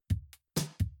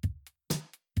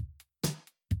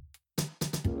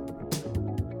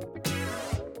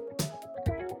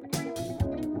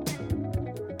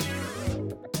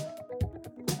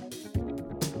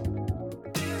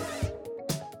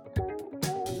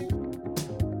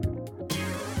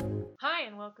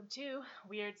to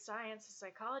Weird Science, a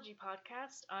psychology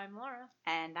podcast. I'm Laura.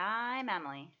 And I'm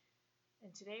Emily.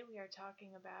 And today we are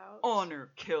talking about...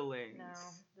 honor killings. No,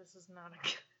 this is not a...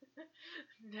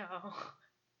 No.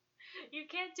 You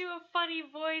can't do a funny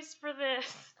voice for this.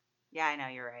 Yeah, I know,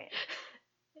 you're right.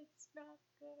 It's not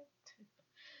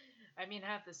good. I mean,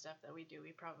 half the stuff that we do,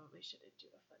 we probably shouldn't do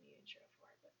a funny intro for,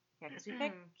 but... Yeah, because we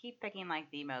keep picking, like,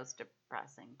 the most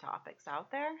depressing topics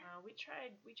out there. We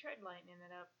tried lightening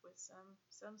it up with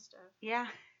some stuff. Yeah.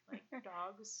 Like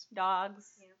dogs.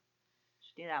 Dogs. Yeah.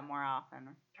 Should do that more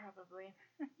often. Probably.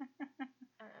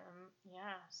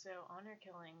 Yeah, so honor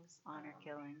killings. Honor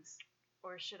killings.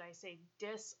 Or should I say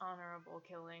dishonorable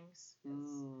killings?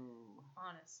 Ooh.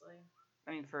 Honestly.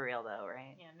 I mean, for real, though,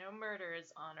 right? Yeah, no murder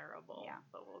is honorable. Yeah.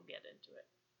 But we'll get into it.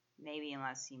 Maybe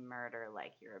unless you murder,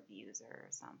 like, your abuser or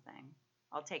something.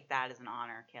 I'll take that as an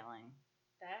honor killing.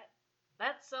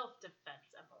 That's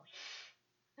self-defense, Emily.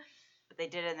 But they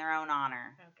did it in their own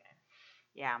honor. Okay.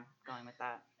 Yeah, I'm going with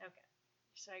that. Okay.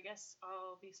 So I guess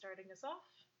I'll be starting us off?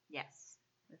 Yes.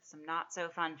 With some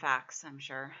not-so-fun facts, I'm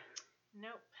sure.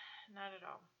 Nope, not at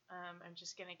all. I'm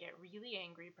just going to get really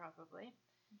angry, probably.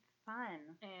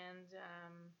 Fun. And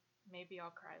maybe I'll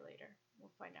cry later.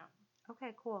 We'll find out.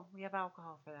 Okay, cool. We have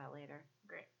alcohol for that later.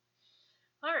 Great.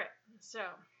 All right. So,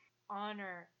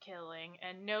 honor killing.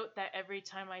 And note that every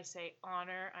time I say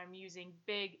honor, I'm using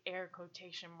big air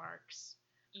quotation marks.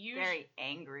 Very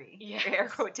angry. Yes. Air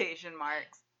quotation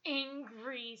marks.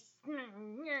 Angry.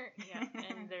 Yeah.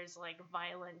 And there's like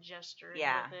violent gestures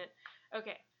Yeah. with it.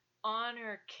 Okay.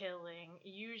 Honor killing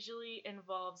usually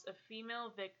involves a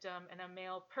female victim and a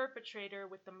male perpetrator,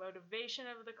 with the motivation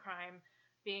of the crime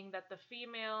being that the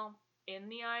female, in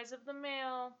the eyes of the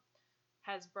male,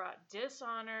 has brought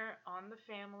dishonor on the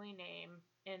family name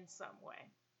in some way.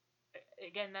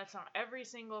 Again, that's not every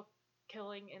single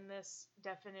killing in this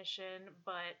definition,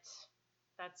 but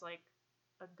that's like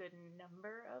a good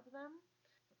number of them.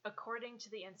 According to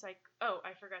the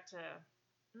I forgot to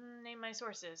name my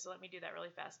sources, so let me do that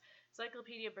really fast.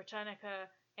 Encyclopedia Britannica,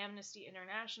 Amnesty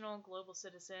International, Global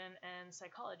Citizen, and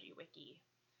Psychology Wiki.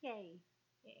 Yay.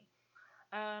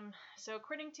 So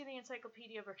according to the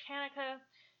Encyclopedia Britannica,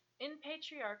 in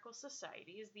patriarchal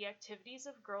societies, the activities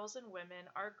of girls and women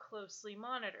are closely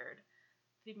monitored.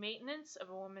 The maintenance of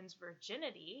a woman's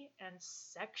virginity and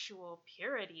sexual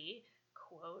purity,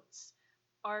 quotes,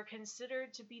 are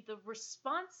considered to be the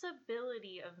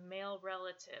responsibility of male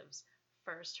relatives,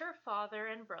 first her father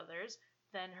and brothers,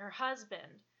 then her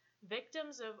husband.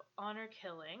 Victims of honor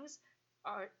killings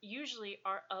are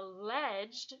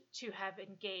alleged to have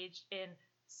engaged in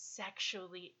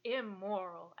sexually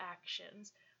immoral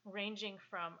actions, ranging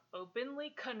from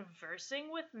openly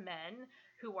conversing with men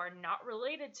who are not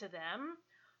related to them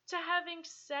to having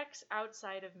sex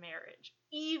outside of marriage,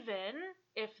 even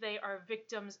if they are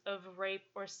victims of rape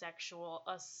or sexual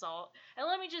assault. And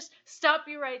let me just stop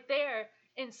you right there,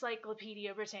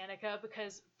 Encyclopedia Britannica,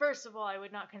 because first of all, I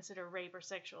would not consider rape or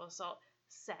sexual assault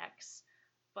sex,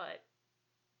 but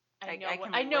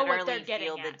I know what they're getting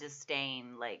feel at. The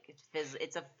disdain, like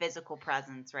it's a physical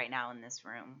presence right now in this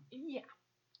room. Yeah,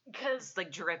 because it's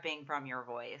like dripping from your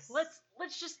voice.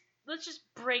 Let's just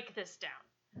break this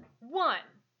down. One,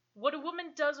 what a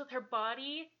woman does with her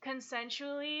body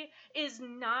consensually is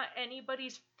not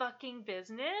anybody's fucking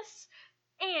business,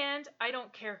 and I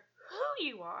don't care who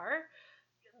you are.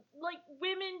 Like,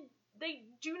 women, they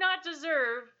do not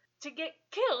deserve to get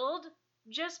killed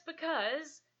just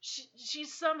because she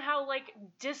somehow, like,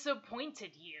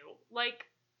 disappointed you. Like,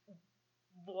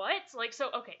 what? Like,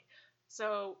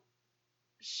 so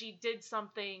she did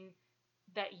something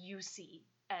that you see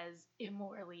as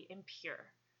immorally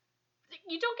impure.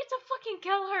 You don't get to fucking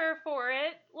kill her for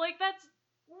it. Like, that's...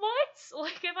 What?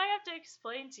 Like, if I have to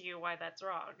explain to you why that's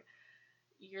wrong,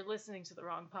 you're listening to the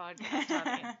wrong podcast,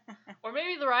 honey. Or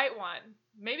maybe the right one.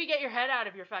 Maybe get your head out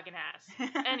of your fucking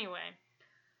ass. Anyway.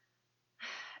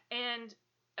 And...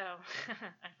 Oh,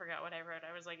 I forgot what I wrote.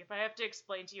 I was like, if I have to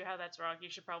explain to you how that's wrong, you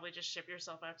should probably just ship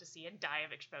yourself out to sea and die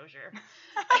of exposure.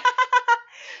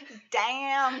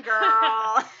 Damn,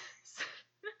 girl.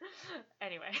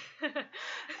 Anyway.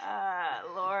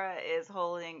 Laura is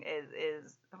holding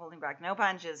back no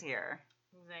punches here.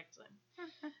 Exactly.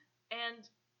 And,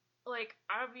 like,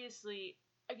 obviously,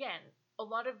 again, a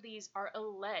lot of these are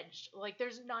alleged. Like,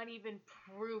 there's not even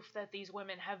proof that these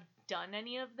women have done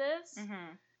any of this.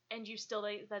 Mm-hmm. And you still,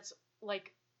 like, that's,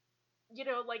 like, you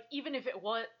know, like, even if it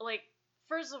was, like,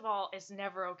 first of all, it's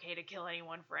never okay to kill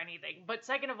anyone for anything. But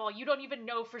second of all, you don't even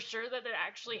know for sure that it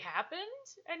actually happened,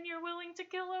 and you're willing to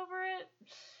kill over it?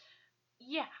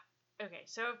 Yeah. Okay,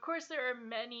 so of course there are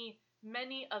many,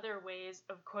 many other ways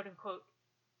of quote-unquote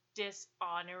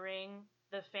dishonoring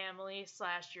the family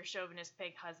 / your chauvinist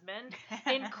pig husband,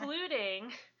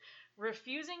 including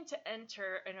refusing to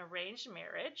enter an arranged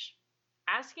marriage,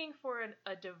 asking for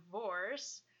a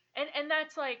divorce, and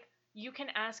that's like, you can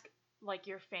ask like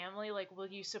your family, like, will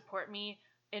you support me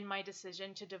in my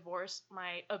decision to divorce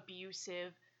my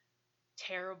abusive,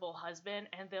 terrible husband?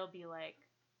 And they'll be like,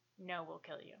 no, we'll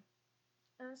kill you.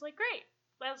 And it's like, great,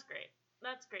 that's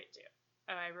great too.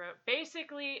 I wrote,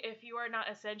 basically, if you are not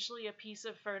essentially a piece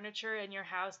of furniture in your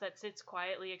house that sits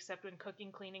quietly except when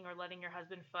cooking, cleaning, or letting your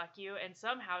husband fuck you, in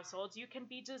some households you can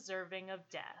be deserving of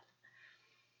death.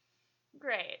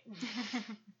 Great.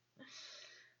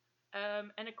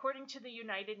 And according to the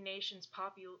United Nations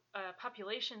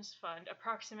Populations Fund,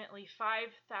 approximately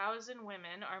 5,000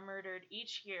 women are murdered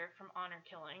each year from honor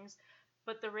killings,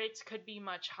 but the rates could be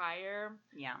much higher,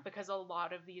 because a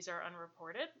lot of these are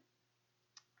unreported.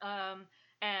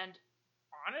 And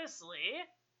honestly,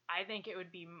 I think it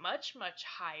would be much, much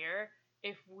higher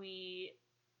if we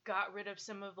got rid of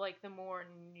some of like the more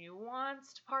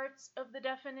nuanced parts of the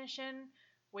definition,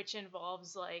 which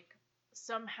involves like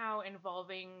somehow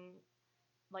involving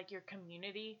like your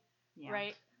community,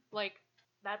 right? Like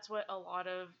that's what a lot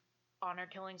of honor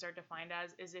killings are defined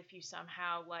as, is if you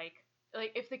somehow like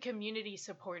if the community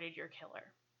supported your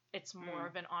killer, it's more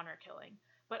of an honor killing.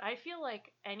 But I feel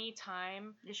like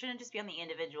anytime... It shouldn't just be on the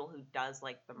individual who does,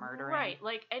 like, the murdering. Right.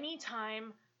 Like,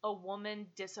 anytime a woman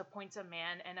disappoints a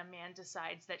man and a man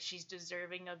decides that she's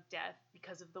deserving of death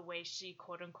because of the way she,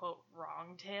 quote-unquote,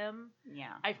 wronged him,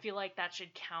 I feel like that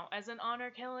should count as an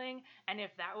honor killing. And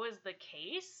if that was the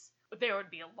case, there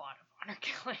would be a lot of honor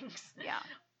killings.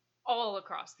 All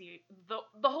across the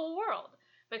whole world.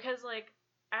 Because, like,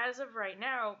 as of right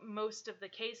now, most of the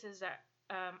cases that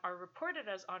are reported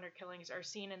as honor killings are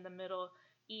seen in the Middle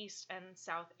East and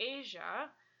South Asia,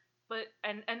 but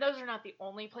and those are not the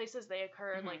only places they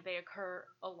occur. Like they occur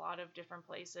a lot of different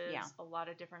places, a lot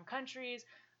of different countries.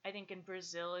 I think in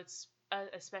Brazil it's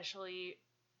especially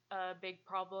a big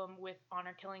problem with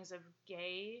honor killings of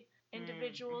gay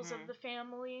individuals of the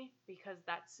family, because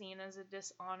that's seen as a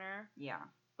dishonor.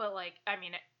 But like, I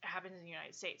mean, it happens in the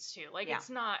United States too. Like it's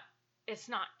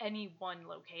not any one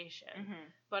location.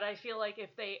 But I feel like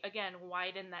if they, again,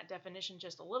 widen that definition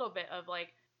just a little bit of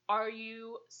like, are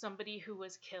you somebody who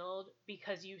was killed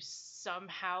because you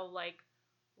somehow like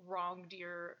wronged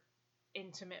your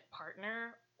intimate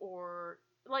partner? Or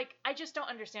like, I just don't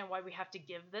understand why we have to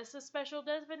give this a special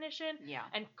definition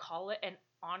and call it an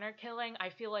honor killing. I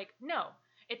feel like, no,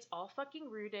 it's all fucking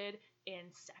rooted in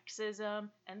sexism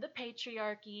and the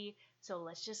patriarchy. So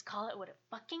let's just call it what it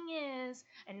fucking is,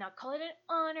 and not call it an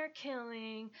honor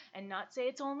killing, and not say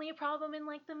it's only a problem in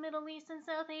like the Middle East and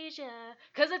South Asia,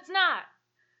 because it's not.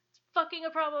 It's fucking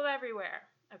a problem everywhere.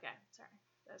 Okay, sorry.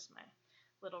 That's my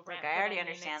little rant. I already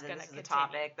understand that this is a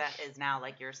topic that is now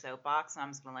like your soapbox, so I'm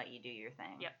just going to let you do your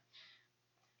thing. Yep.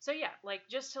 So yeah, like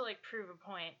just to like prove a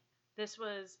point, this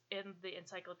was in the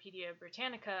Encyclopedia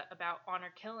Britannica about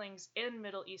honor killings in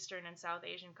Middle Eastern and South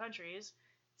Asian countries.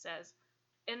 It says,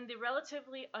 in the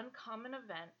relatively uncommon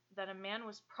event that a man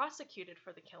was prosecuted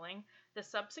for the killing, the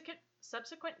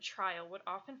subsequent trial would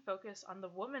often focus on the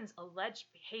woman's alleged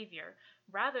behavior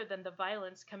rather than the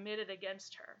violence committed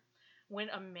against her. When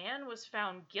a man was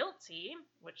found guilty,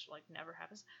 which like never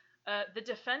happens, the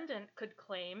defendant could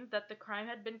claim that the crime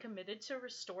had been committed to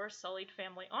restore sullied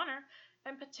family honor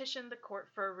and petition the court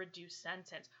for a reduced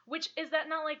sentence. Which, is that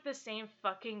not like the same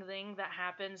fucking thing that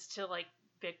happens to like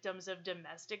victims of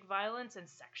domestic violence and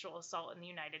sexual assault in the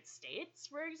United States,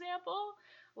 for example?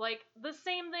 Like, the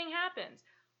same thing happens.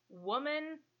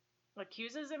 Woman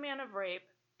accuses a man of rape,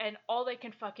 and all they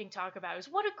can fucking talk about is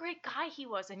what a great guy he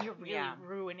was, and you're really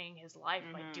ruining his life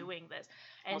by doing this.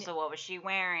 And also, what was she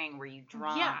wearing? Were you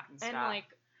drunk? And stuff? And like,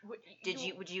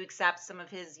 would you accept some of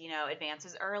his,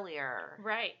 advances earlier?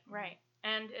 Right.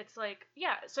 And it's like,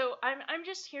 so I'm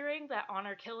just hearing that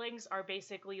honor killings are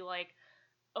basically like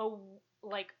a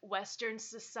Western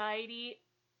society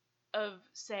of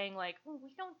saying like, oh, we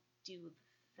don't do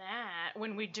that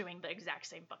when we're doing the exact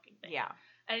same fucking thing.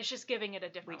 And it's just giving it a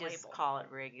different label. We just call it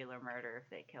regular murder if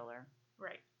they kill her.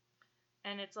 Right.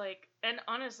 And it's like, and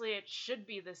honestly, it should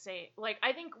be the same. Like,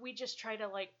 I think we just try to,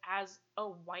 like, as a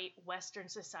white Western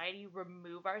society,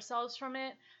 remove ourselves from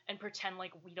it and pretend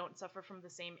like we don't suffer from the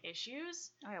same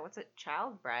issues. Oh, yeah, what's it?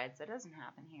 Child brides? That doesn't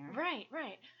happen here. Right.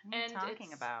 What are you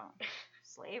talking about?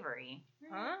 Slavery.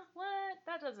 Huh? What?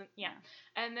 That doesn't,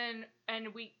 And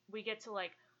we get to,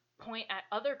 like, point at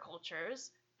other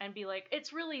cultures and be like,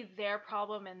 it's really their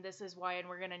problem and this is why, and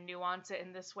we're going to nuance it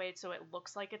in this way so it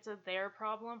looks like it's their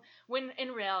problem, when in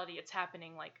reality it's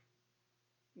happening like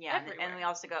Yeah, and everywhere. we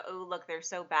also go, oh, look, they're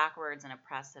so backwards and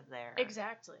oppressive there.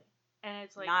 Exactly. And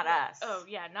it's like, not us. Oh,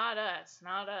 yeah, not us.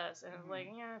 Not us. And it's Mhm. like,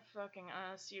 yeah, fucking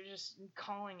us. You're just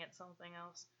calling it something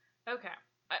else. Okay.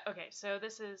 Okay, so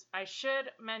I should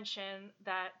mention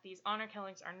that these honor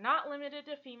killings are not limited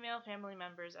to female family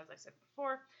members, as I said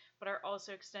before, but are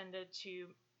also extended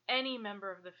to any member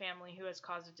of the family who has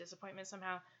caused a disappointment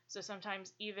somehow. So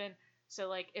sometimes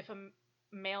like if a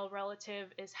male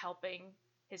relative is helping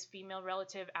his female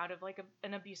relative out of like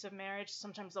an abusive marriage,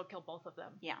 sometimes they'll kill both of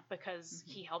them. Yeah. Because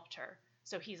he helped her.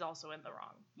 So he's also in the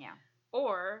wrong. Yeah.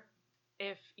 Or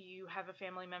if you have a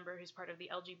family member who's part of the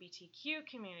LGBTQ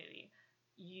community,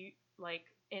 you like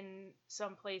in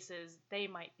some places they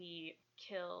might be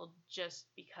killed just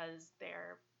because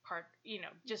they're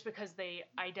just because they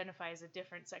identify as a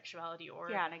different sexuality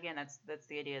or yeah. And again, that's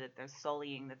the idea that they're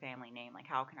sullying the family name. Like,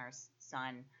 how can our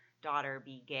son, daughter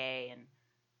be gay, and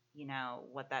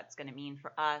what that's going to mean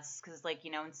for us? Because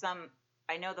in some,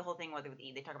 I know the whole thing whether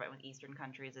they talk about it with Eastern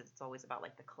countries, it's always about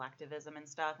like the collectivism and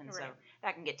stuff, and so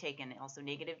that can get taken also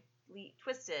negatively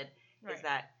twisted. Is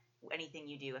that anything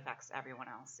you do affects everyone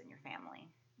else in your family,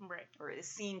 right, or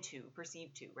is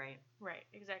perceived to, right,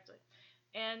 exactly.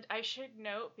 And I should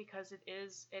note, because it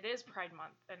is Pride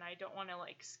Month, and I don't want to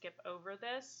like skip over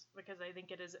this because I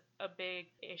think it is a big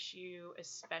issue,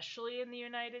 especially in the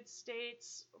United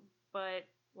States, but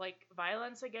like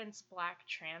violence against Black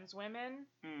trans women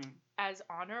as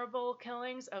honorable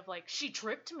killings of like, she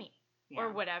tricked me. Yeah.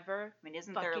 Or whatever. I mean,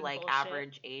 isn't there like bullshit.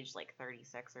 Average age like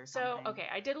 36 or something? So, okay,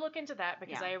 I did look into that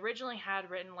because I originally had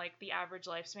written like the average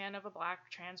lifespan of a Black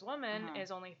trans woman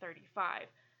is only 35.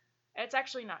 It's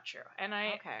actually not true. And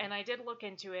I did look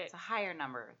into it. It's a higher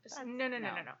number.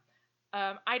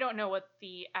 No. I don't know what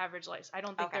the average life. I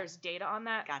don't think there's data on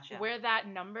that. Gotcha. Where that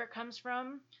number comes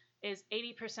from is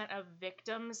 80% of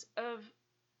victims of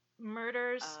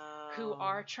murders who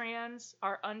are trans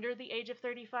are under the age of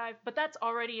 35, but that's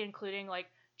already including like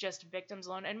just victims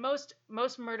alone, and most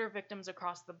murder victims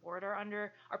across the board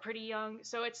are pretty young,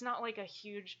 so it's not like a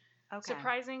huge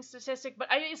surprising statistic, but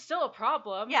it's still a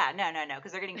problem. Yeah, no,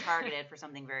 because they're getting targeted for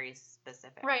something very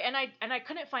specific. Right, and I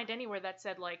couldn't find anywhere that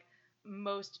said like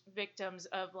most victims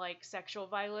of like sexual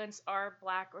violence are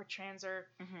Black or trans, or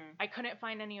I couldn't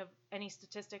find any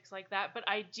statistics like that, but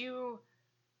I do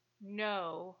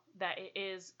know that it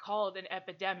is called an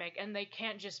epidemic, and they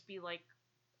can't just be like,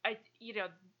 it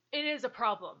is a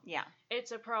problem. Yeah.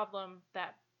 It's a problem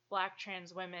that Black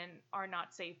trans women are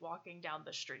not safe walking down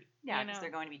the street. Yeah, because they're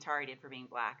going to be targeted for being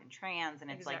Black and trans, and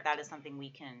it's like that is something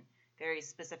we can very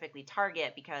specifically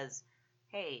target because,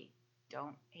 hey,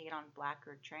 don't hate on Black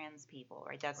or trans people,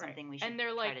 right? That's something we should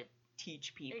try to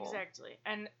teach people. Exactly.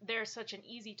 And they're such an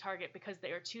easy target because they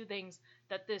are two things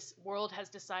that this world has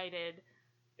decided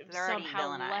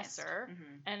somehow lesser,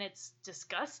 and it's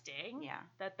disgusting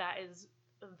that is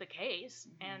the case,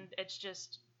 and it's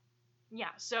just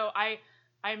so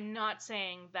I'm not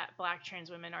saying that Black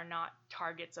trans women are not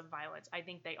targets of violence. I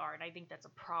think they are, and I think that's a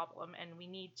problem, and we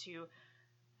need to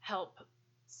help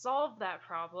solve that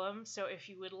problem. So if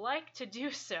you would like to do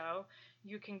so,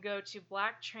 you can go to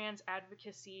Black Trans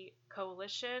Advocacy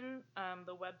Coalition.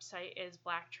 The website is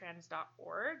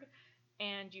blacktrans.org.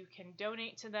 And you can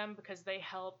donate to them because they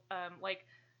help, like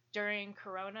during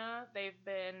Corona,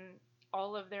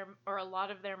 a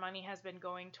lot of their money has been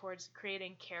going towards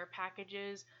creating care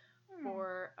packages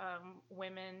for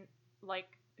women like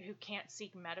who can't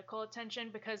seek medical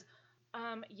attention because,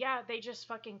 they just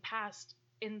fucking passed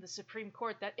in the Supreme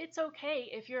Court that it's okay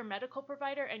if you're a medical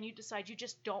provider and you decide you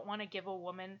just don't want to give a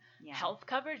woman health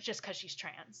coverage just because she's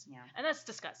trans. Yeah. And that's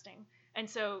disgusting. And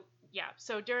so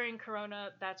during Corona,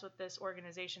 that's what this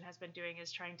organization has been doing,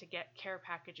 is trying to get care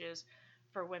packages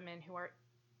for women who are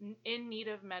in need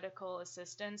of medical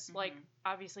assistance, like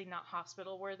obviously not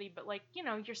hospital worthy, but like,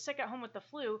 you're sick at home with the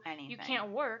flu, you can't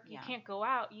work, you can't go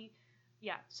out,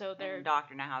 so their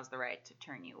doctor now has the right to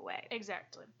turn you away.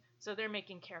 Exactly. So they're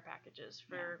making care packages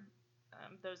for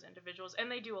those individuals,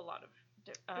 and they do a lot of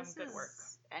good work.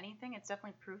 It's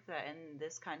definitely proof that in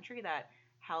this country that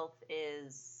health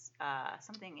is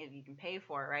something if you can pay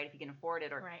for it, right? If you can afford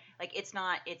it, or like it's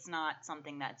not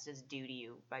something that's just due to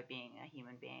you by being a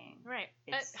human being. Right.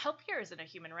 Healthcare isn't a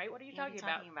human right. What are you talking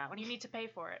about? What do you need to pay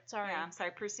for it? Sorry. Yeah, I'm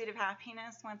sorry. Pursuit of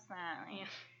happiness. What's that? Like,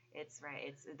 it's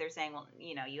right. They're saying, well,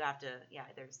 you have to. Yeah,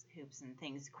 there's hoops and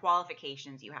things,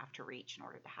 qualifications you have to reach in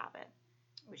order to have it,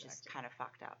 which is kind of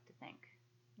fucked up to think.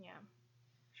 Yeah.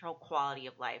 Your whole quality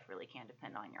of life really can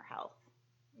depend on your health.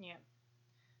 Yeah.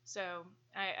 So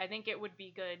I think it would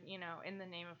be good, in the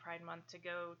name of Pride Month, to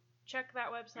go check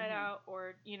that website out,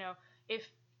 or, if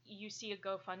you see a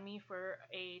GoFundMe for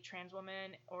a trans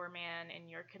woman or man in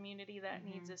your community that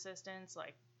needs assistance,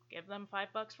 like give them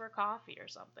 $5 for coffee or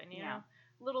something, you know,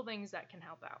 little things that can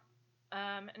help out.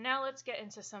 Now let's get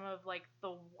into some of like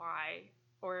the why,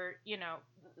 or, you know,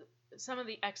 some of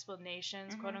the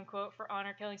explanations, quote unquote, for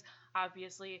honor killings.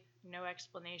 Obviously, no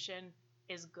explanation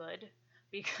is good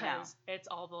because it's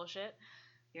all bullshit.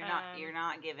 You're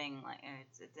not giving, like,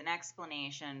 it's an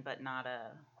explanation, but not a,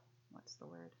 what's the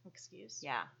word? Excuse.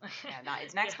 Yeah.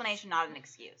 It's an explanation, not an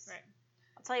excuse. Right.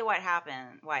 I'll tell you why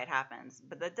it happens,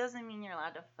 but that doesn't mean you're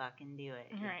allowed to fucking do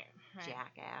it. Right.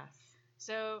 Jackass.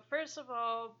 So first of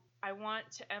all, I want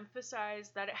to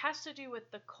emphasize that it has to do with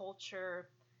the culture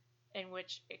in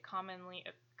which it commonly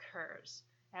occurs.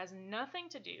 It has nothing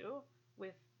to do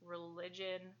with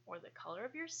religion or the color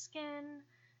of your skin.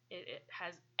 It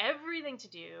has everything to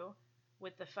do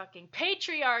with the fucking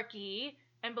patriarchy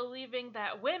and believing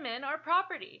that women are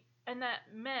property and that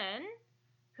men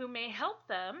who may help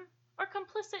them are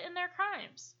complicit in their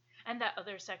crimes, and that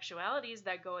other sexualities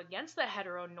that go against the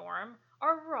hetero norm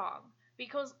are wrong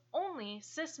because only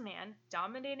cis man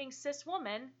dominating cis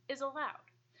woman is allowed.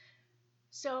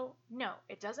 So, no,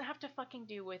 it doesn't have to fucking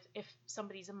do with if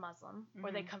somebody's a Muslim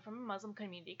or they come from a Muslim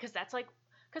community, because that's like,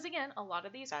 because again, a lot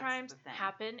of these crimes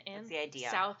happen in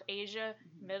South Asia,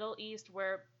 Middle East,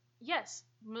 where, yes,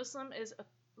 Muslims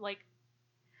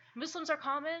are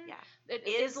common. Yeah.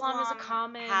 Islam is a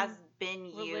common has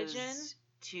been religion. Used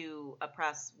to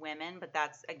oppress women, but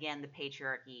that's, again, the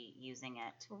patriarchy using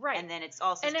it. Right. And then it's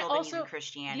also still been used in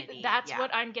Christianity. That's what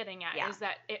I'm getting at, is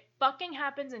that it fucking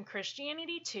happens in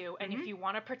Christianity too, and if you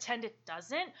want to pretend it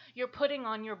doesn't, you're putting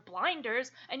on your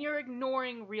blinders and you're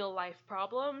ignoring real life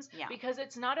problems because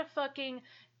it's not a fucking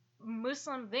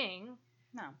Muslim thing.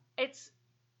 No. It's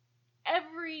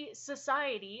every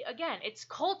society, again, it's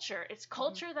culture. It's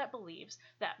culture that believes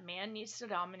that man needs to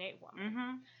dominate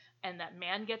woman. And that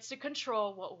man gets to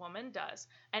control what woman does.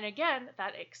 And again,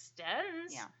 that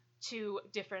extends to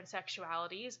different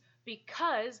sexualities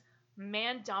because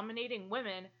man dominating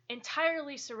women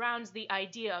entirely surrounds the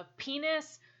idea of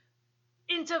penis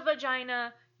into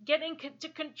vagina, getting to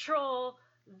control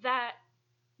that.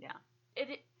 Yeah.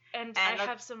 And I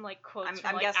have some like quotes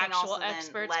from like guessing actual also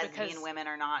experts then lesbian because women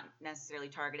are not necessarily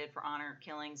targeted for honor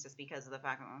killings just because of the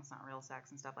fact that it's not real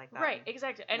sex and stuff like that. Right,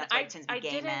 exactly. And that's why it tends to be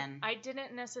gay men. I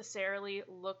didn't necessarily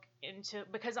look into,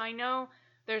 because I know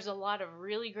there's a lot of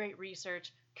really great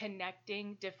research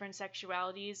connecting different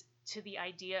sexualities to the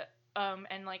idea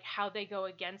and like how they go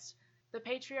against the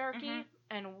patriarchy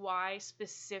and why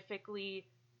specifically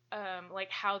like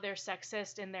how they're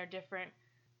sexist in their different,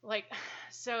 like,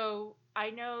 so I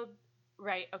know,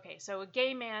 right, okay, so a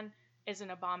gay man is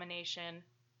an abomination,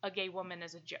 a gay woman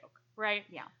is a joke, right?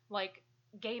 Yeah. Like,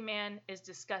 gay man is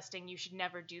disgusting, you should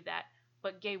never do that,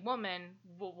 but gay woman,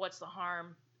 well, what's the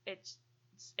harm? It's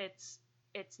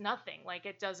nothing, like,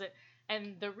 it doesn't,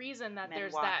 and the reason that Men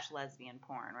there's watch that lesbian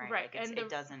porn, right? Right, Like, it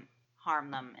doesn't harm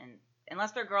them, and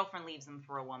unless their girlfriend leaves them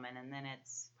for a woman, and then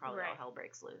it's probably all hell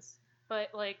breaks loose.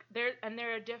 But, like, there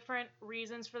are different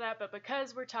reasons for that, but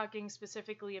because we're talking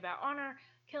specifically about honor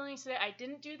killings today, I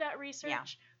didn't do that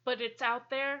research, but it's out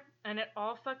there, and it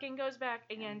all fucking goes back,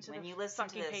 again, to the fucking patriarchy. When you listen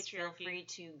to this, feel free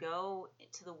to go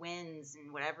to the winds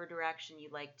in whatever direction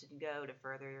you'd like to go to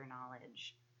further your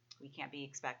knowledge. We can't be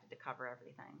expected to cover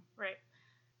everything. Right.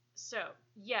 So,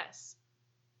 yes,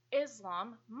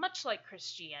 Islam, much like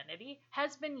Christianity,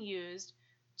 has been used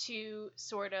to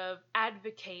sort of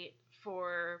advocate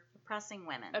for oppressing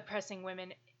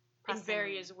women in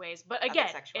various ways. But again,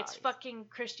 it's fucking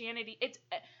Christianity. It's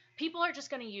people are just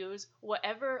going to use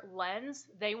whatever lens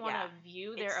they want to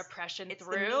view their oppression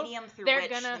through. It's the medium through which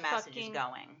the message is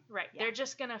going. Right. Yeah. They're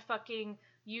just going to fucking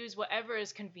use whatever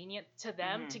is convenient to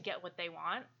them to get what they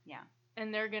want. Yeah.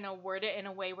 And they're going to word it in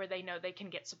a way where they know they can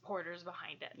get supporters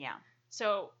behind it. Yeah.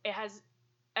 So it has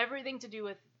everything to do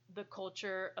with the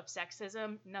culture of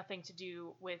sexism, nothing to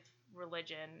do with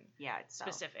religion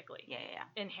specifically. Yeah.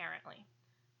 Inherently.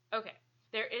 Okay.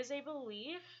 There is a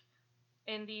belief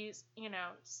in these,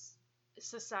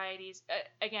 societies.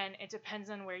 Again, it depends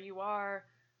on where you are,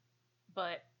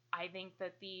 but I think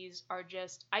that these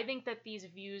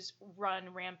views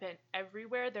run rampant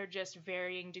everywhere. They're just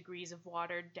varying degrees of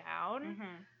watered down.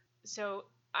 So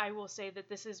I will say that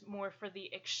this is more for the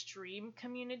extreme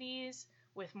communities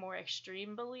with more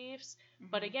extreme beliefs.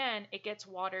 But again, it gets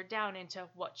watered down into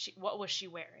what was she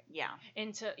wearing? Yeah.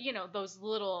 Into, those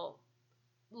little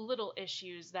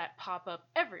issues that pop up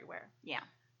everywhere. Yeah.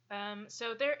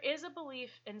 So there is a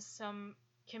belief in some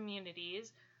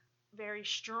communities very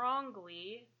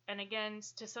strongly, and again,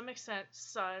 to some extent,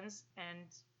 sons and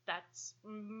that's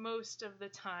most of the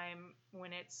time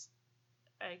when it's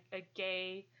a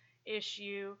gay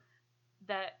issue,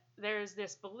 that there's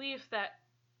this belief that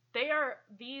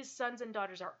these sons and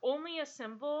daughters are only a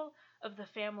symbol of the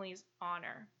family's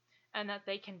honor, and that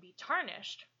they can be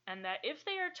tarnished, and that if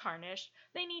they are tarnished,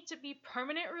 they need to be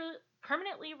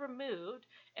permanently removed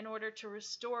in order to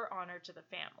restore honor to the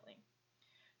family.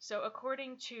 So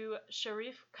according to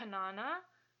Sharif Kanana,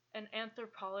 an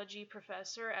anthropology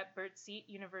professor at Birzeit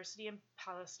University in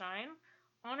Palestine,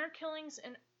 honor killings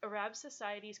in Arab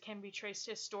societies can be traced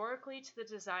historically to the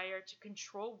desire to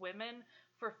control women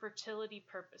for fertility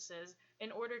purposes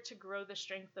in order to grow the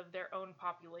strength of their own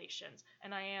populations.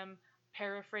 And I am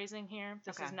paraphrasing here.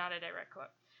 This is not a direct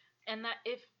quote. And that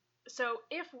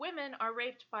if women are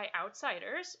raped by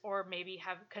outsiders, or maybe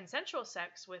have consensual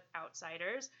sex with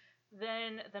outsiders,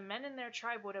 then the men in their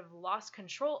tribe would have lost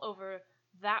control over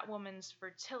that woman's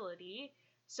fertility.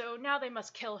 So now they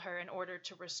must kill her in order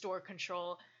to restore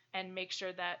control and make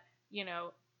sure that,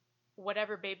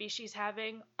 whatever baby she's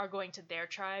having are going to their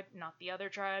tribe, not the other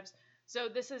tribes. So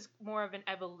this is more of an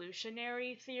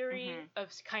evolutionary theory of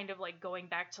kind of like going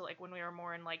back to like when we were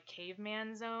more in like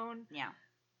caveman zone. Yeah.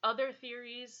 Other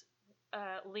theories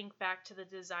link back to the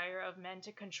desire of men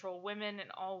to control women in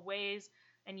all ways,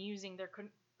 and using their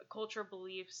cultural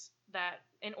beliefs that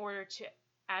in order to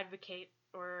advocate,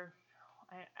 or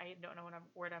I don't know what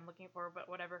word I'm looking for, but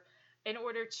whatever, in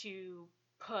order to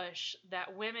push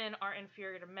that women are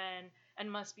inferior to men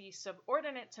and must be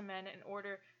subordinate to men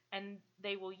and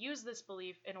they will use this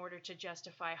belief in order to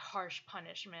justify harsh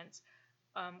punishments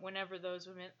whenever those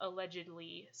women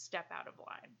allegedly step out of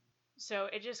line. So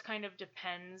it just kind of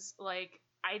depends. Like,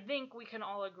 I think we can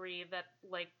all agree that,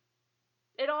 like,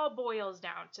 it all boils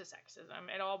down to sexism.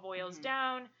 It all boils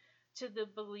down to the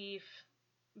belief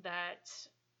that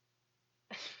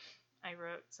I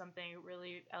wrote something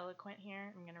really eloquent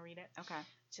here. I'm going to read it. Okay.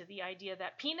 To the idea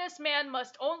that penis man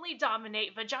must only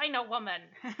dominate vagina woman.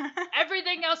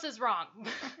 Everything else is wrong.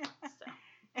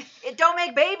 So. It don't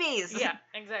make babies. Yeah,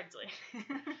 exactly.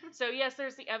 So yes,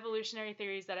 there's the evolutionary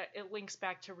theories that it links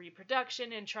back to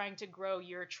reproduction and trying to grow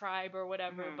your tribe or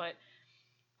whatever, but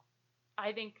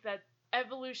I think that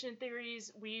evolution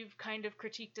theories we've kind of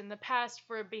critiqued in the past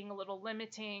for being a little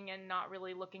limiting and not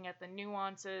really looking at the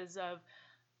nuances of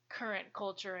current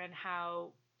culture and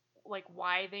how, like,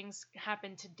 why things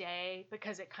happen today,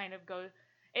 because it kind of goes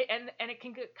and it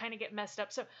can kind of get messed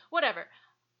up. So whatever.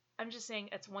 I'm just saying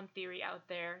it's one theory out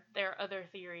there. There are other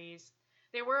theories.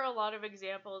 There were a lot of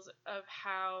examples of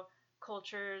how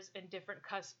cultures in different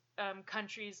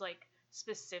countries, like,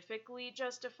 specifically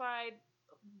justified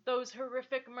those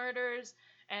horrific murders.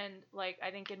 And, like, I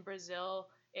think in Brazil,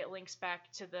 it links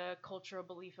back to the cultural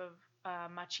belief of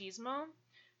machismo.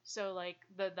 So, like,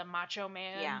 the macho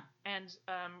man, and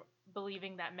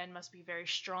believing that men must be very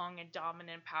strong and dominant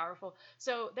and powerful.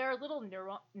 So there are little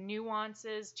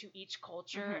nuances to each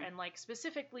culture, and, like,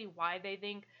 specifically why they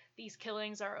think these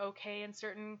killings are okay in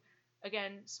certain,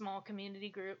 again, small community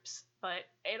groups. But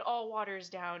it all waters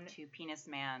down to penis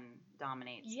man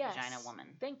dominates vagina woman.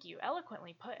 Thank you.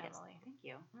 Eloquently put, yes, Emily. Thank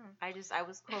you. I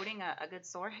was quoting a good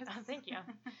source. Thank you.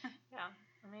 Yeah,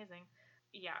 amazing.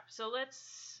 Yeah, so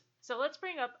let's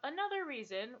bring up another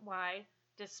reason why,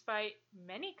 despite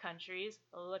many countries,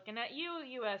 looking at you,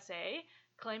 USA,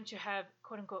 claim to have,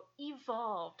 quote-unquote,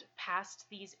 evolved past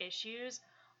these issues,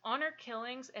 honor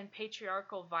killings and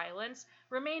patriarchal violence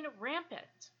remain rampant.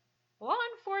 Law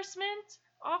enforcement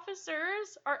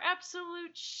officers are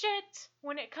absolute shit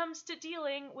when it comes to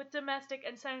dealing with domestic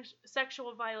and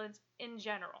sexual violence in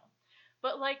general.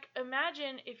 But, like,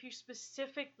 imagine if you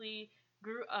specifically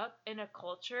grew up in a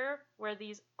culture where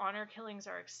these honor killings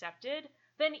are accepted,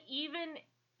 then even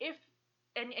if,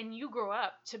 and you grow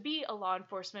up to be a law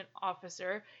enforcement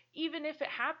officer, even if it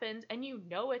happens and you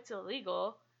know it's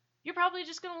illegal, you're probably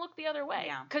just going to look the other way.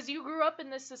 Yeah. Because you grew up in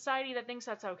this society that thinks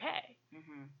that's okay.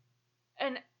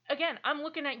 And again, I'm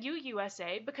looking at you,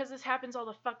 USA, because this happens all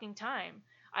the fucking time.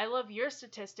 I love your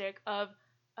statistic of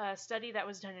a study that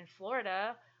was done in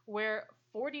Florida where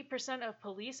 40% of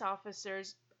police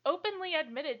officers openly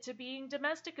admitted to being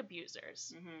domestic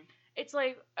abusers. It's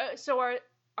like, so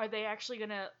are they actually going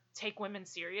to take women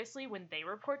seriously when they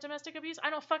report domestic abuse?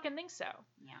 I don't fucking think so.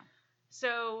 Yeah.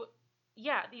 So,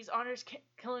 yeah, these honors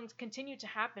killings continue to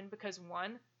happen because,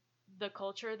 one, the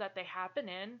culture that they happen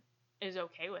in is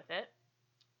okay with it,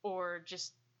 or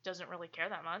just doesn't really care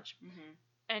that much.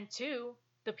 And two,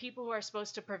 the people who are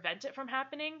supposed to prevent it from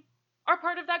happening are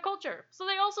part of that culture. So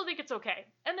they also think it's okay,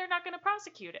 and they're not going to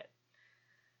prosecute it.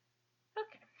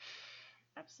 Okay.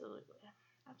 Absolutely.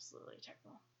 Absolutely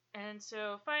terrible. And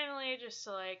so finally, just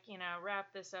to like,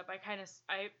 wrap this up,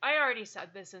 I already said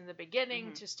this in the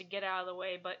beginning just to get out of the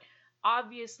way, but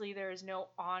obviously there is no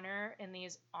honor in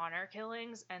these honor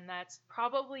killings, and that's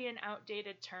probably an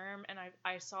outdated term, and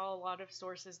I saw a lot of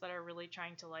sources that are really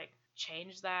trying to like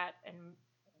change that and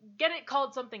get it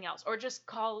called something else, or just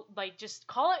call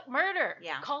it murder.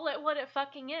 Yeah. Call it what it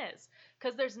fucking is,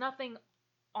 because there's nothing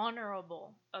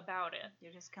honorable about it.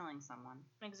 You're just killing someone.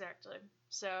 Exactly.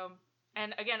 So,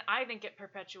 and again, I think it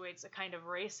perpetuates a kind of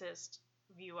racist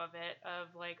view of it,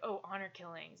 of like, oh, honor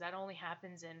killings, that only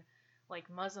happens in like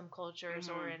Muslim cultures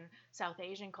or in South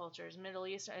Asian cultures, Middle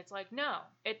Eastern. It's like, no,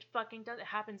 it fucking does. It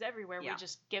happens everywhere. Yeah. We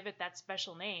just give it that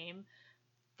special name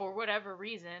for whatever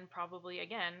reason, probably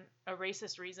again a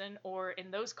racist reason, or in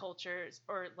those cultures,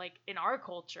 or like in our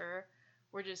culture,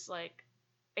 we're just like,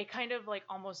 it kind of like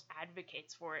almost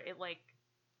advocates for it. It like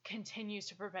continues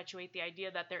to perpetuate the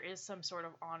idea that there is some sort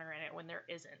of honor in it when there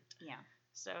isn't. Yeah.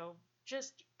 So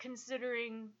just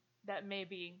considering that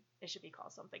maybe it should be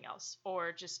called something else,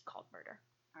 or just called murder.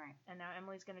 All right. And now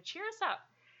Emily's going to cheer us up.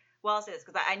 Well, I'll say this,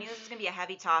 because I knew this was going to be a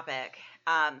heavy topic.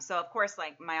 So, of course,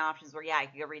 like, my options were, I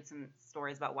could go read some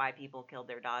stories about why people killed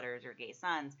their daughters or gay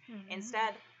sons. Mm-hmm.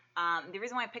 Instead, the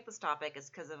reason why I picked this topic is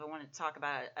because I wanted to talk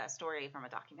about a story from a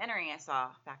documentary I saw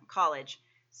back in college.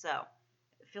 So,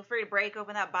 feel free to break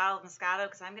open that bottle of Moscato,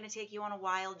 because I'm going to take you on a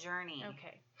wild journey.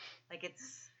 Okay. Like,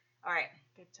 it's... All right.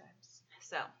 Good times.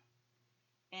 So,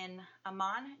 in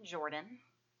Amman, Jordan,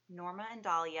 Norma and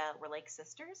Dahlia were like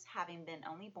sisters, having been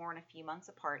only born a few months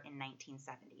apart in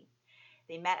 1970.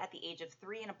 They met at the age of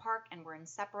 3 in a park and were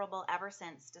inseparable ever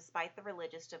since, despite the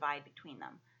religious divide between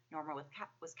them. Norma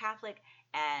was Catholic,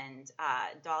 and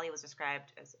Dahlia was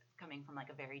described as coming from like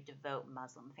a very devout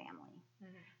Muslim family.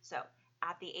 Mm-hmm. So,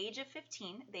 at the age of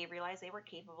 15, they realized they were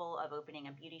capable of opening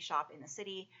a beauty shop in the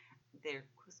city. There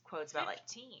was quotes about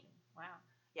 15. Wow.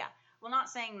 Yeah. Well, not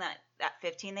saying that at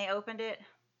 15 they opened it,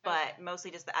 but mostly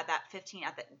just at that 15,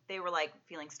 they were like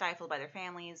feeling stifled by their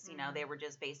families. You know, they were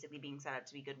just basically being set up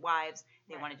to be good wives.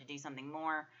 They wanted to do something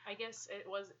more. I guess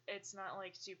it's not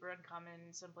like super uncommon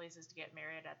in some places to get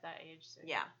married at that age. So,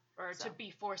 yeah. Or to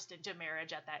be forced into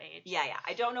marriage at that age. Yeah, yeah.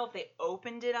 I don't know if they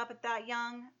opened it up at that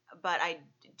young, but I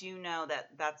do know that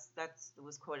that's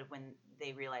was quoted when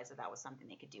they realized that was something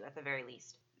they could do at the very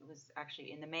least. It was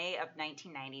actually in the May of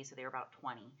 1990, so they were about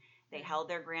 20. They held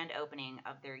their grand opening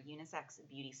of their unisex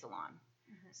beauty salon.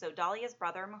 Mm-hmm. So Dahlia's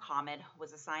brother, Muhammad,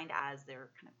 was assigned as their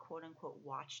kind of quote-unquote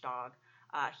watchdog.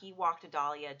 He walked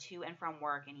Dahlia to and from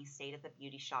work, and he stayed at the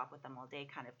beauty shop with them all day,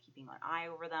 kind of keeping an eye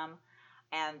over them.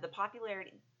 And the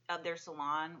popularity of their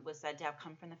salon was said to have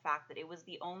come from the fact that it was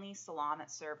the only salon that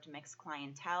served mixed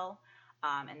clientele.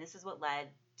 And this is what led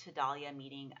to Dahlia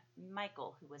meeting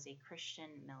Michael, who was a Christian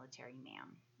military man.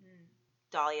 Mm.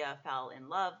 Dahlia fell in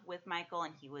love with Michael,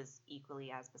 and he was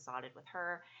equally as besotted with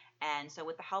her. And so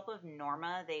with the help of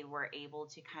Norma, they were able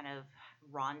to kind of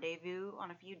rendezvous on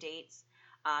a few dates.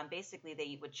 Basically,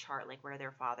 they would chart like where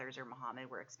their fathers or Muhammad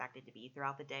were expected to be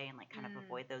throughout the day and like kind of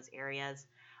avoid those areas.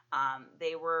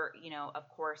 They were, of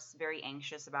course, very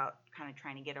anxious about kind of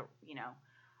trying to get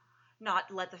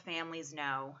not let the families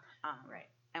know. Right.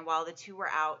 And while the two were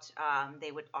out,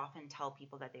 they would often tell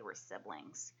people that they were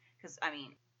siblings. Because, I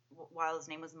mean, while his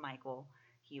name was Michael,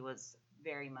 he was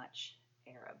very much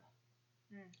Arab.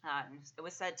 It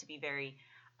was said to be very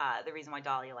the reason why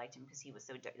Dahlia liked him, because he was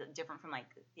so different from like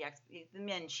the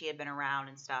men she had been around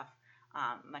and stuff.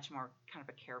 Much more kind of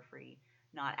a carefree,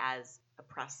 not as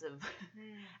oppressive,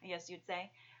 I guess you'd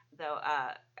say. Though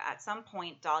at some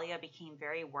point, Dahlia became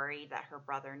very worried that her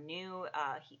brother knew.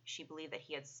 She believed that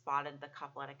he had spotted the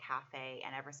couple at a cafe,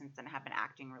 and ever since then had been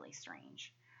acting really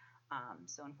strange.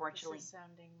 So unfortunately, this is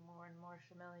sounding more and more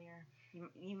familiar.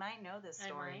 You might know this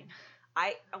story.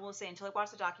 I will say, until I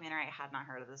watched the documentary, I had not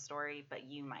heard of this story, but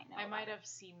you might know. I might have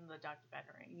seen the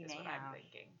documentary. Is what I'm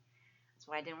thinking. That's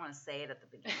why I didn't want to say it at the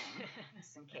beginning,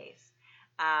 just in case.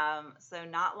 So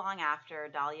not long after,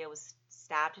 Dahlia was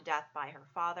stabbed to death by her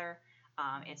father.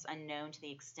 It's unknown to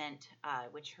the extent to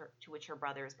which her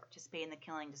brothers participated in the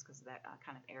killing, just because of that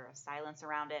kind of era of silence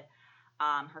around it.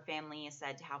 Her family is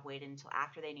said to have waited until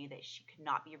after they knew that she could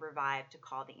not be revived to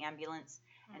call the ambulance.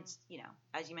 And,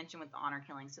 as you mentioned with the honor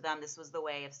killings, to them, this was the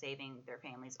way of saving their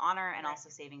family's honor and also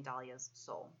saving Dahlia's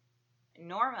soul.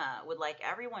 Norma would like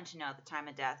everyone to know at the time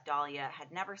of death, Dahlia had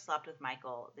never slept with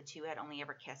Michael. The two had only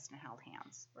ever kissed and held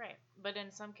hands. Right. But in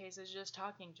some cases, just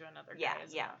talking to another guy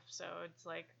is enough. So it's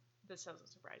like, this doesn't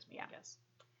surprise me, I guess.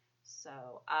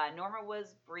 So Norma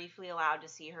was briefly allowed to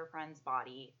see her friend's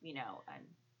body, and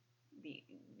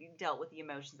dealt with the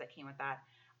emotions that came with that.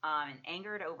 And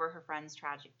angered over her friend's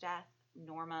tragic death,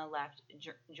 Norma left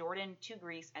Jordan to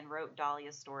Greece and wrote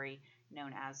Dahlia's story,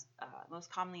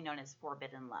 most commonly known as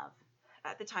Forbidden Love.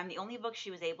 At the time, the only book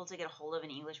she was able to get a hold of in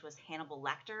English was Hannibal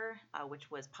Lecter, which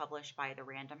was published by the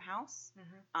Random House.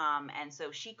 And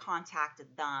so she contacted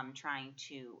them trying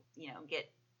to,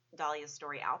 get Dahlia's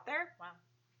story out there. Wow.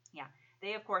 Yeah.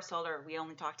 They, of course, told her, we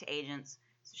only talk to agents.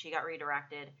 So she got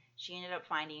redirected. She ended up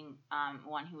finding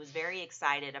one who was very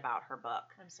excited about her book.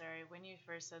 I'm sorry. When you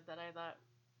first said that, I thought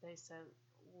they said,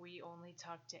 we only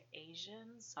talk to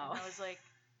Asians. And I was like,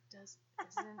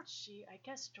 isn't she? I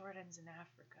guess Jordan's in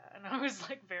Africa. And I was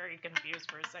like very confused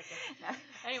for a second.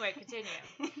 Anyway,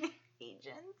 continue.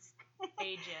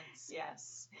 Agents.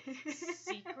 Yes.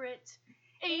 Secret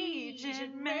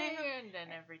Asian man.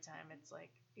 And every time it's like,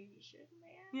 Asian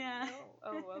man? Yeah.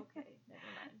 Oh, okay. Never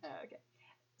mind. Okay.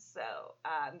 So,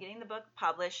 getting the book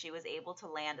published, she was able to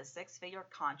land a 6-figure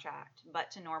contract.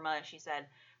 But to Norma, she said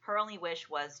her only wish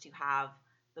was to have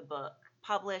the book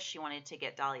published. She wanted to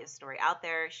get Dahlia's story out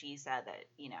there. She said that,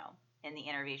 in the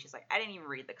interview, she's like, I didn't even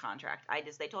read the contract.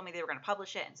 They told me they were going to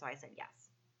publish it, and so I said yes.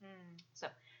 So,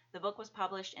 the book was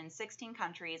published in 16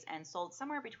 countries and sold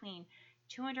somewhere between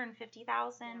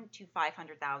 250,000 to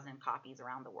 500,000 copies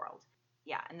around the world.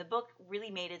 Yeah, and the book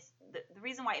really made the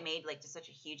reason why it made just such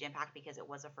a huge impact because it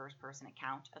was a first-person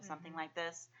account of something like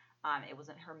this. It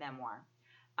wasn't her memoir.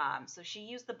 So she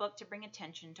used the book to bring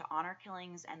attention to honor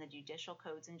killings and the judicial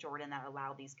codes in Jordan that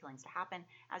allow these killings to happen.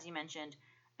 As you mentioned,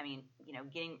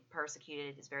 getting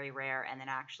persecuted is very rare, and then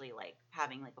actually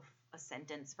having a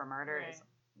sentence for murder is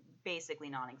basically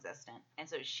non-existent. And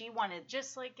so she wanted,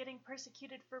 just like getting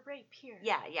persecuted for rape here.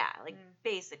 Yeah,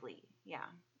 basically, yeah.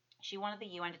 She wanted the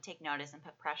UN to take notice and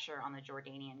put pressure on the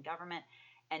Jordanian government.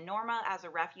 And Norma, as a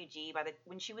refugee,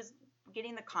 when she was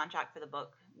getting the contract for the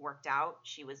book worked out,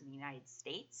 she was in the United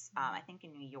States, I think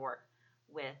in New York,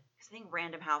 because I think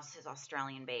Random House is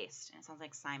Australian-based, and it sounds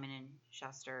like Simon &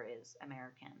 Schuster is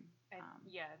American.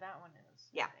 Yeah, that one is.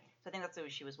 Yeah, so I think that's who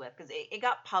she was with, because it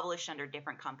got published under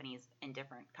different companies in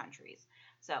different countries.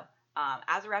 So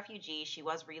as a refugee, she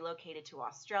was relocated to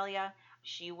Australia.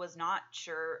 She was not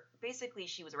sure. Basically,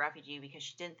 she was a refugee because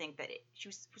she didn't think that she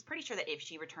was pretty sure that if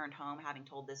she returned home having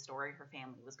told this story, her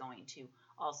family was going to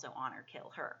also honor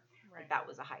kill her. Right. That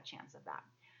was a high chance of that.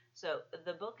 So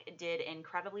the book did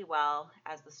incredibly well,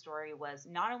 as the story was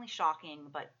not only shocking,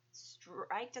 but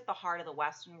striked at the heart of the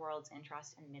Western world's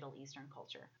interest in Middle Eastern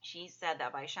culture. She said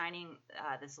that by shining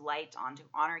this light onto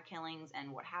honor killings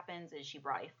and what happens is she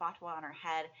brought a fatwa on her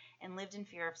head and lived in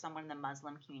fear of someone in the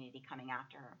Muslim community coming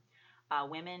after her.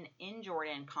 Women in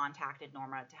Jordan contacted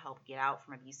Norma to help get out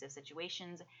from abusive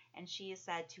situations, and she is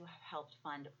said to have helped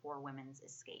fund 4 women's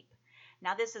escape.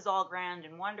 Now, this is all grand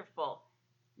and wonderful.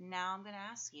 Now I'm going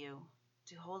to ask you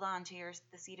to hold on to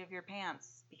the seat of your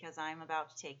pants, because I'm about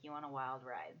to take you on a wild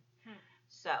ride.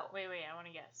 So. Wait, I want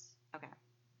to guess. Okay.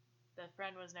 The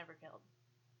friend was never killed.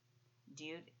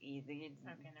 Dude, okay,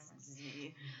 never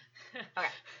mind. Okay.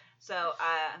 So,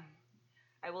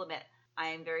 I will admit, I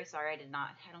am very sorry I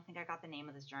don't think I got the name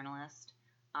of this journalist.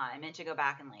 I meant to go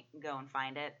back and go and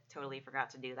find it. Totally forgot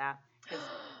to do that.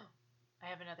 I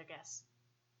have another guess.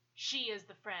 She is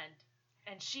the friend,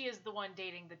 and she is the one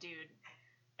dating the dude.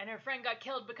 And her friend got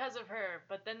killed because of her,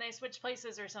 but then they switched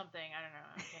places or something. I don't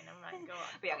know. Okay, never mind. Go on.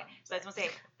 But yeah, okay. So I just want to say,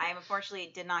 I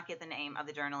unfortunately did not get the name of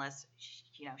the journalist.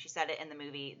 She said it in the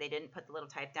movie. They didn't put the little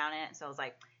type down in it, so I was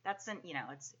like,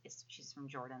 she's from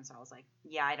Jordan. So I was like,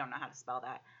 yeah, I don't know how to spell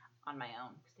that on my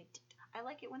own. Because I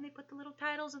like it when they put the little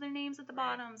titles of their names at the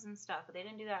bottoms and stuff, but they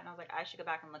didn't do that, and I was like, I should go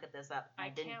back and look at this up. I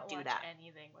didn't do that. I can't watch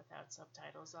anything without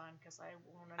subtitles on because I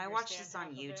won't understand. I watched this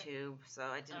on YouTube, so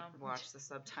I didn't watch the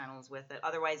subtitles with it.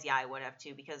 Otherwise, yeah, I would have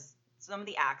too, because some of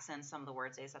the accents, some of the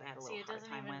words they said I had a little hard time with. See, it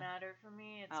doesn't even matter for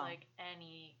me. It's like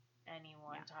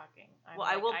anyone talking.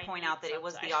 I will point out that it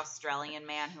was the Australian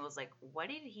man who was like, what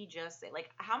did he just say?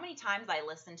 How many times I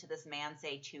listened to this man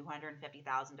say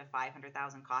 250,000 to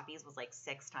 500,000 copies was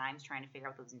 6 times trying to figure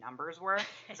out what those numbers were,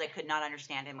 because I could not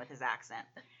understand him with his accent.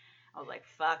 I was like,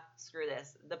 fuck, screw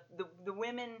this. The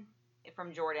women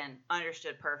from Jordan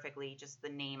understood perfectly, just the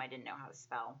name I didn't know how to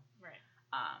spell. Right.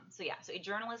 So a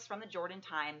journalist from the Jordan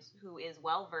Times who is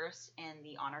well versed in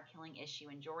the honor killing issue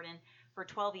in Jordan. For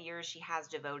 12 years, she has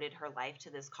devoted her life to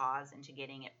this cause and to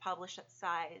getting it published at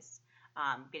size,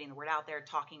 getting the word out there,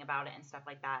 talking about it and stuff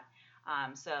like that.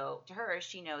 So to her,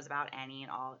 she knows about any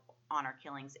and all honor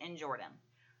killings in Jordan.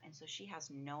 And so she has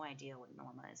no idea what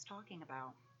Norma is talking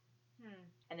about.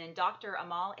 And then Dr.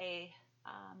 Amal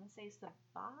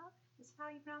Sabah, is how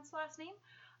you pronounce the last name,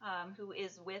 who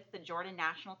is with the Jordan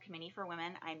National Committee for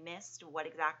Women. I missed what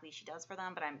exactly she does for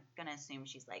them, but I'm going to assume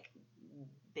she's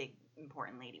big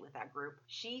important lady with that group.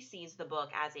 She sees the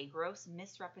book as a gross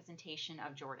misrepresentation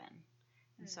of Jordan.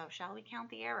 And so shall we count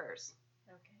the errors?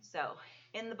 Okay. So,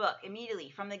 in the book, immediately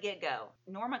from the get-go,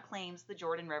 Norma claims the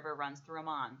Jordan River runs through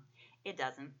Amman. It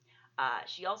doesn't.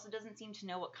 She also doesn't seem to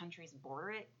know what countries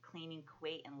border it, claiming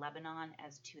Kuwait and Lebanon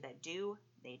as two that do.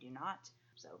 They do not.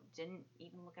 So, didn't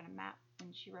even look at a map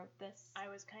when she wrote this. I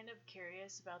was kind of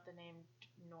curious about the name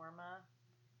Norma.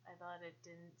 I thought it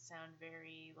didn't sound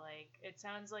very, like, it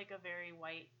sounds like a very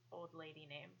white old lady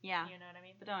name. Yeah. You know what I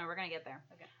mean? But don't worry, we're going to get there.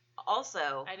 Okay.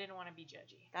 Also, I didn't want to be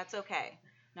judgy. That's okay.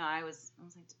 No, I was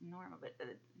like, Norma, but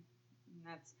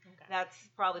Okay. that's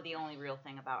probably the only real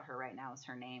thing about her right now is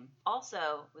her name.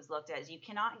 Also was looked at as you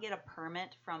cannot get a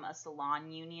permit from a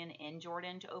salon union in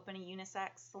Jordan to open a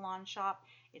unisex salon shop.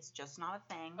 It's just not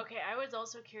a thing. Okay, I was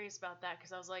also curious about that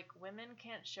because I was like, women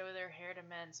can't show their hair to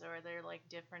men, so are there like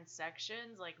different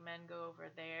sections? Like men go over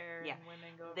there Yeah. and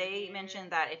women go over They here?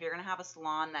 mentioned that if you're going to have a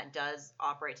salon that does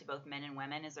operate to both men and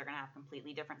women, is they're going to have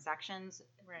completely different sections.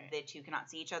 Right. The two cannot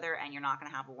see each other, and you're not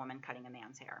going to have a woman cutting a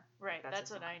man's hair. Right, that's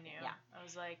just what not- I knew. Yeah. I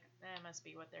was like, that must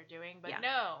be what they're doing, but Yeah.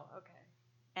 no. Okay.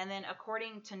 And then,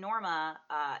 according to Norma,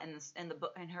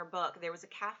 in her book, there was a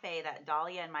cafe that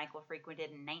Dahlia and Michael frequented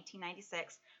in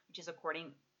 1996, which is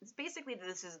it's basically,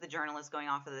 this is the journalist going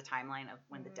off of the timeline of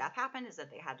when the death happened, is that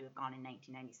they had to have gone in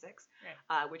 1996,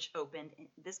 Right. which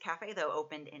this cafe, though,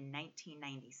 opened in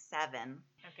 1997.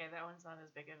 Okay, that one's not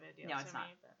as big of a deal No, to it's me.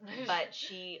 not. But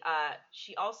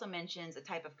she also mentions a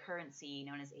type of currency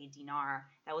known as a dinar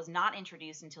that was not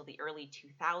introduced until the early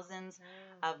 2000s,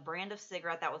 a brand of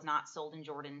cigarette that was not sold in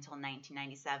Jordan until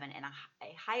 1997, and a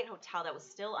Hyatt hotel that was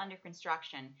still under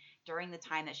construction during the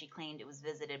time that she claimed it was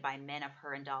visited by men of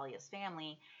her and Dahlia's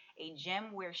family, a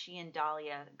gym where she and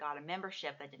Dahlia got a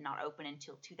membership that did not open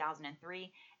until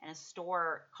 2003, and a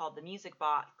store called the Music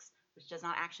Box, which does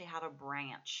not actually have a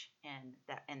branch in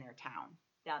their town.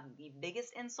 Now, the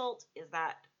biggest insult is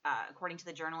that, according to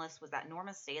the journalist, was that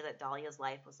Norma stated that Dahlia's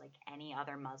life was like any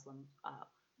other Muslim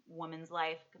woman's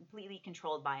life, completely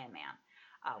controlled by a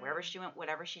man. Wherever she went,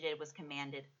 whatever she did was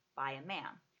commanded by a man.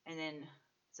 And then,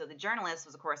 so the journalist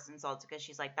was, of course, insulted because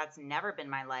she's like, that's never been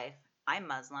my life. I'm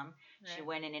Muslim. Right. She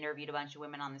went and interviewed a bunch of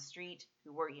women on the street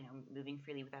who were, moving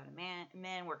freely without a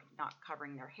men, were not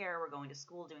covering their hair, were going to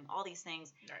school, doing all these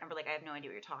things. Right. And we're like, I have no idea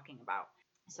what you're talking about.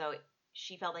 So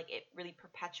she felt like it really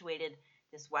perpetuated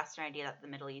this Western idea that the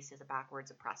Middle East is a backwards,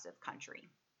 oppressive country.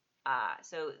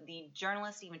 So the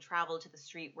journalist even traveled to the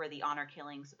street where the honor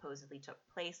killing supposedly took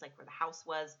place, like where the house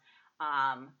was.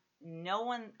 No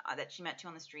one that she met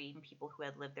on the street, even people who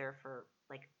had lived there for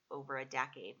like over a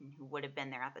decade and who would have been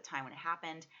there at the time when it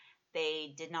happened,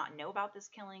 they did not know about this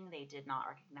killing. They did not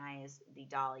recognize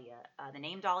the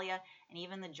name Dahlia, and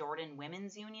even the Jordan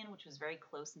Women's Union, which was very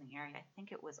close in the area. I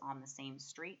think it was on the same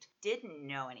street. Didn't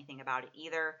know anything about it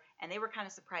either, and they were kind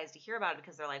of surprised to hear about it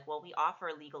because they're like, well, we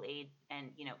offer legal aid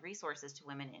and resources to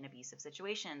women in abusive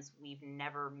situations. We've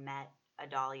never met a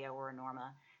Dahlia or a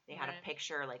Norma. They had a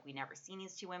picture, like, we never seen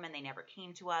these two women. They never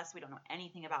came to us. We don't know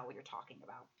anything about what you're talking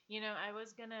about. I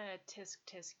was gonna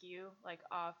tisk you, like,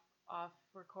 off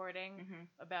recording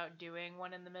about doing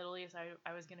one in the Middle East.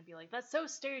 I was gonna be like, that's so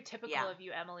stereotypical of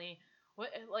you, Emily. What,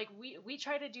 like, we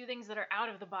try to do things that are out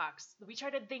of the box. We try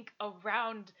to think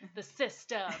around the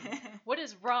system. What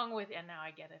is wrong with? And now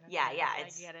I get it. Yeah. I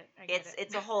get it.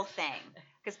 It's a whole thing.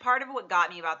 Because part of what got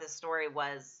me about this story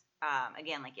was,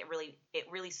 again, like it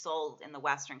really sold in the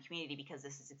Western community because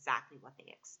this is exactly what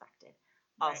they expected.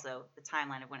 Also, the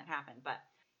timeline of when it happened. But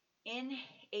in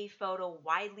a photo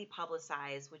widely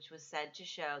publicized, which was said to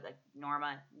show that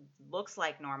Norma looks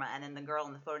like Norma, and then the girl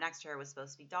in the photo next to her was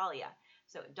supposed to be Dahlia.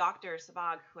 So Dr.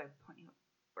 Sabag, who I pointed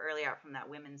earlier out from that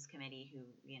women's committee, who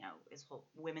is whole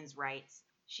women's rights,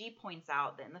 she points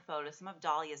out that in the photo some of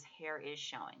Dahlia's hair is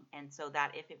showing, and so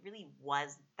that if it really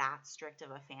was that strict of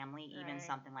a family, even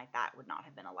something like that would not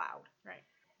have been allowed. Right.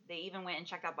 They even went and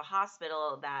checked out the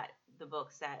hospital that the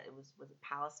book said it was a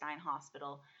Palestine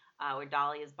hospital, where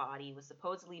Dahlia's body was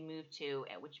supposedly moved to,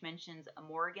 which mentions a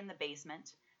morgue in the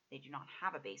basement. They do not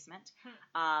have a basement.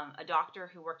 A doctor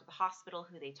who worked at the hospital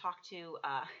who they talked to,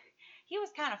 he was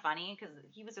kind of funny because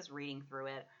he was just reading through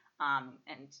it,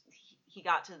 and he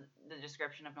got to the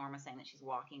description of Norma saying that she's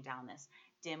walking down this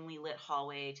dimly lit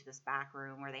hallway to this back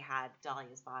room where they had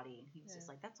Dahlia's body, and he was just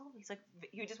like, that's all. He's like,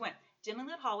 he just went, dimly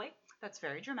lit hallway, that's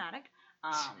very dramatic,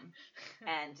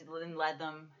 and then led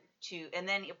them to, and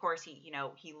then of course he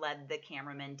led the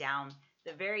cameraman down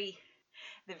the very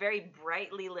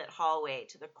brightly lit hallway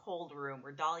to the cold room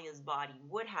where Dahlia's body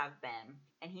would have been,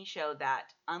 and he showed that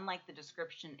unlike the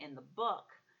description in the book,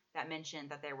 that mentioned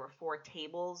that there were 4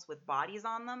 tables with bodies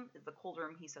on them. The cold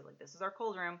room, he said, like, this is our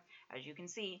cold room. As you can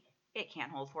see, it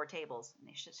can't hold 4 tables. And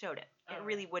they showed it. It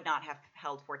really would not have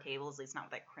held 4 tables, at least not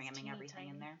with that cramming everything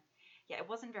in there. Yeah, it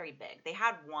wasn't very big. They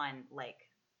had one, like,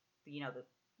 the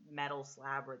metal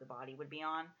slab where the body would be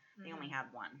on. They only had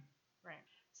one. Right.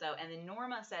 So, and then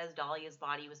Norma says Dahlia's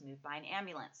body was moved by an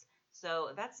ambulance. So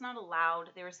that's not allowed.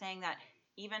 They were saying that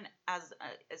even as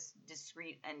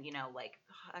discreet and, like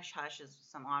hush-hush as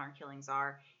some honor killings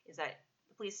are, is that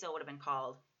the police still would have been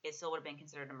called. It still would have been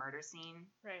considered a murder scene.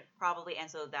 Right. Probably. And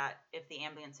so that if the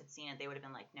ambulance had seen it, they would have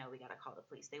been like, no, we got to call the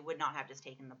police. They would not have just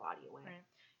taken the body away. Right.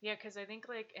 Yeah, because I think,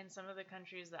 like, in some of the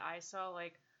countries that I saw,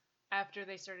 like, after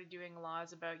they started doing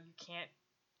laws about you can't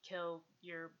kill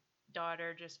your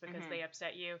daughter just because they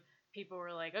upset you, people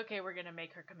were like, okay, we're going to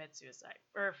make her commit suicide.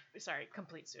 Or, sorry,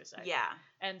 complete suicide. Yeah.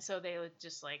 And so they would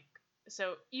just, like,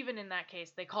 so even in that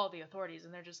case, they call the authorities,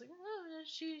 and they're just like, oh,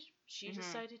 she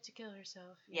decided to kill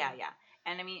herself. Yeah.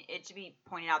 And, I mean, it should be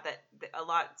pointed out that a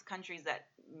lot of countries that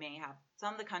may have,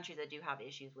 some of the countries that do have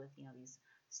issues with,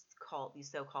 these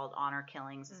so-called honor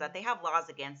killings, is that they have laws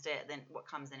against it. Then what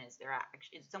comes in is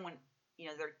someone,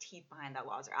 their teeth behind that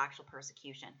law is their actual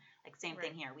persecution. Like, same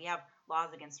thing here. We have laws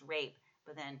against rape,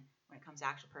 but then when it comes to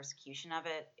actual persecution of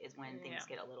it is when things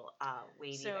get a little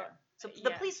wavy there. So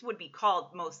the police would be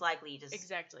called most likely. Just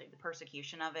exactly. The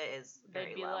persecution of it is very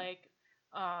They'd be low. Like,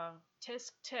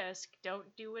 tisk tisk, don't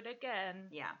do it again.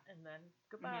 Yeah. And then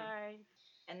goodbye.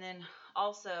 And then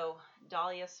also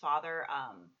Dahlia's father,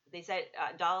 they said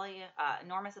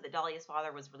Norma said that Dahlia's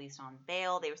father was released on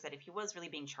bail. They said if he was really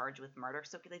being charged with murder,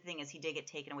 so the thing is he did get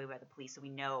taken away by the police, so we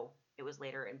know it was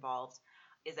later involved,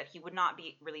 is that he would not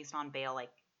be released on bail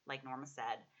like Norma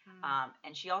said.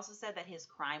 And she also said that his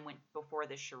crime went before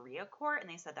the Sharia court, and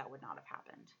they said that would not have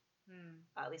happened.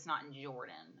 At least not in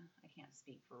Jordan. I can't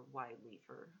speak for widely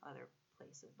for other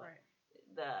places, but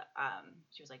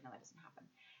she was like, no, that doesn't happen.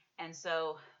 And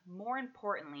so, more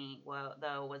importantly,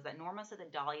 was that Norma said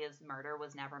that Dahlia's murder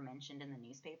was never mentioned in the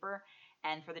newspaper.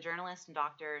 And for the journalist and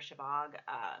Dr. Shabag,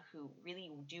 who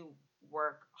really do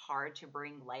work hard to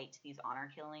bring light to these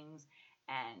honor killings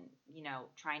and,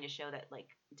 trying to show that, like,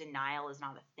 denial is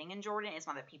not a thing in Jordan. It's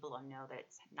not that people don't know that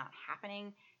it's not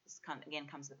happening. This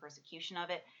comes to the persecution of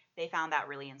it. They found that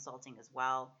really insulting as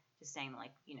well, just saying,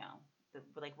 like,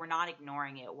 we're not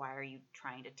ignoring it. Why are you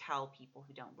trying to tell people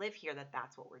who don't live here that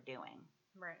that's what we're doing?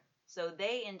 Right. So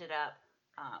they ended up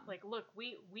like, look,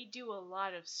 we do a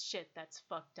lot of shit that's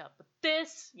fucked up, but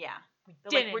this,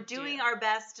 we're doing our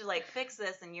best to, like, fix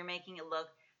this, and you're making it look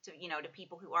to to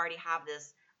people who already have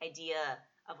this idea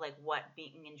of, like, what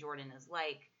being in Jordan is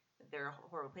like. They're a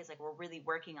horrible place. Like, we're really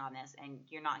working on this, and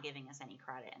you're not giving us any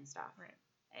credit and stuff. Right.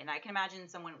 And I can imagine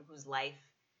someone whose life.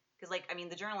 Because, like, I mean,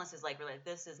 the journalist is like, really, like,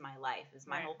 this is my life.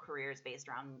 My whole career is based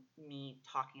around me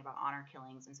talking about honor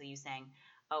killings. And so you saying,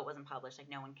 oh, it wasn't published, like,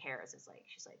 no one cares. It's like,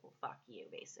 she's like, well, fuck you,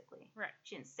 basically. Right.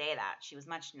 She didn't say that. She was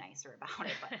much nicer about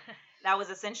it. But that was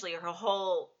essentially her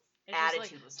whole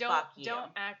attitude was, fuck you.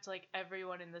 Don't act like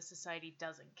everyone in this society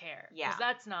doesn't care. Yeah. Because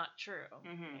that's not true.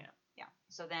 Yeah.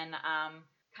 So then,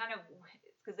 kind of,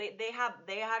 because they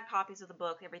had copies of the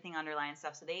book, everything underlined and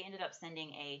stuff. So they ended up sending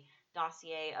a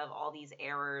dossier of all these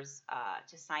errors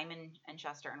to Simon and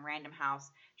Schuster and Random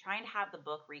House, trying to have the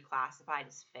book reclassified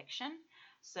as fiction.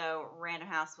 So Random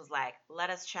House was like, let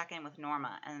us check in with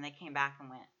Norma. And then they came back and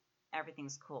went,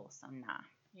 everything's cool, so nah.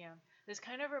 Yeah. This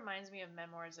kind of reminds me of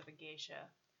Memoirs of a Geisha.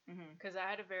 Because I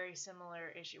had a very similar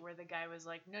issue where the guy was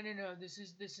like, no, this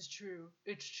is true.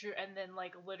 It's true. And then,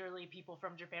 like, literally people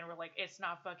from Japan were like, it's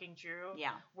not fucking true.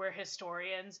 Yeah. We're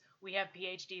historians. We have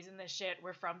PhDs in this shit.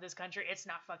 We're from this country. It's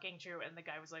not fucking true. And the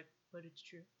guy was like, but it's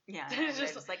true. Yeah. It's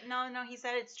just like, no, he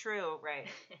said it's true. Right.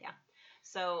 Yeah.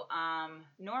 So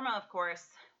Norma, of course,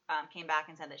 came back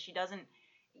and said that she doesn't,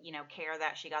 care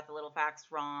that she got the little facts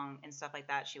wrong and stuff like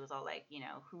that. She was all like,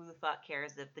 who the fuck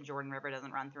cares if the Jordan River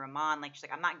doesn't run through Amman? Like, she's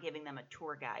like, I'm not giving them a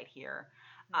tour guide here.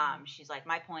 She's like,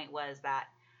 my point was that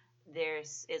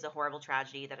there's a horrible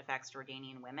tragedy that affects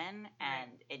Jordanian women,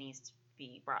 and it needs to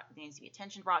be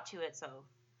attention brought to it. So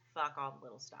fuck all the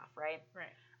little stuff, right? Right.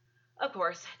 Of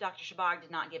course, Dr. Shabag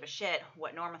did not give a shit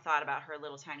what Norma thought about her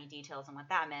little tiny details and what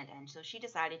that meant, and so she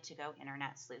decided to go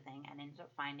internet sleuthing and ended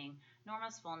up finding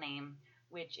Norma's full name,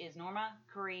 which is Norma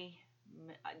Curry.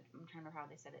 I'm trying to remember how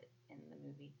they said it in the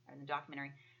movie or in the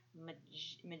documentary.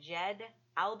 Majed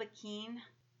Albakin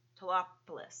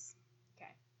Tolopoulos.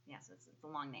 Okay. Yes, it's a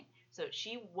long name. So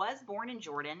she was born in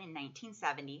Jordan in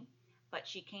 1970, but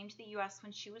she came to the U.S.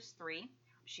 when she was 3.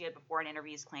 She had before in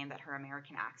interviews claimed that her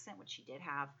American accent, which she did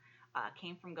have,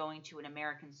 came from going to an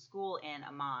American school in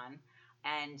Amman.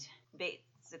 And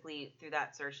basically, through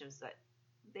that search, is that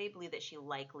they believe that she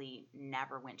likely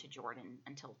never went to Jordan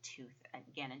until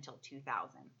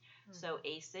 2000. So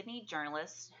a Sydney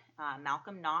journalist,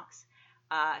 Malcolm Knox,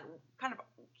 kind of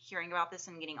hearing about this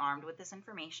and getting armed with this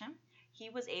information, he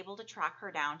was able to track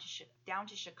her down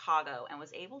to Chicago and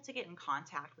was able to get in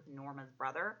contact with Norma's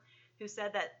brother, who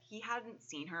said that he hadn't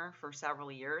seen her for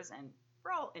several years, and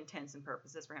for all intents and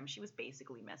purposes for him, she was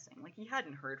basically missing. Like, he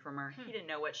hadn't heard from her. He didn't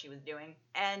know what she was doing.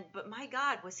 But my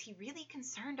God, was he really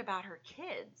concerned about her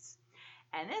kids?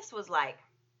 And this was like,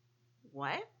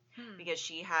 what? Because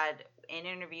she had, in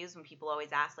interviews, when people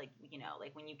always ask, like,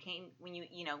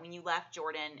 when you left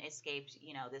Jordan, escaped,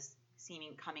 this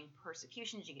seeming coming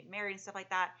persecution, did you get married and stuff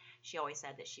like that? She always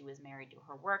said that she was married to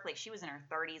her work. Like, she was in her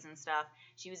 30s and stuff.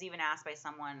 She was even asked by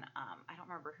someone, I don't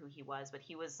remember who he was, but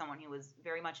he was someone who was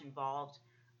very much involved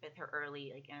with her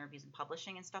early, like, interviews and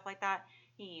publishing and stuff like that.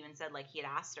 He even said, like, he had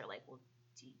asked her, like, well,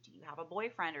 do you have a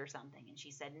boyfriend or something? And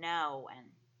she said no. And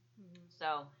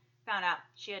so found out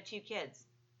she had 2 kids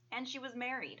and she was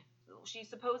married. She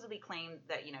supposedly claimed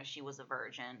that, she was a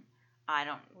virgin.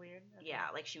 Weird. Okay. Yeah,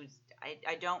 like she was.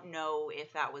 I don't know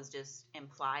if that was just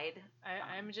implied.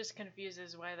 I'm just confused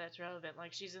as why that's relevant.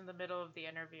 Like, she's in the middle of the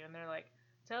interview and they're like,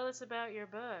 "Tell us about your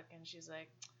book," and she's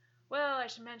like, "Well, I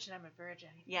should mention I'm a virgin."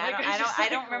 Yeah, like, I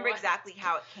don't remember exactly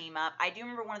how it came up. I do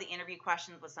remember one of the interview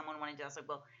questions was someone wanted to ask, like,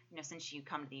 well, since you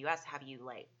come to the U.S., did you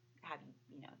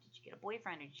get a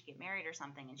boyfriend or did you get married or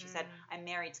something? And she said, "I'm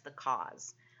married to the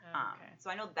cause." Okay. So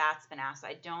I know that's been asked.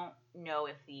 I don't know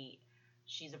if the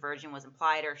she's a virgin was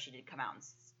implied, or if she did come out and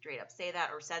straight up say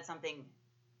that, or said something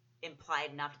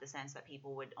implied enough to the sense that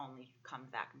people would only come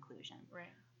to that conclusion.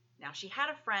 Right. Now, she had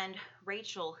a friend,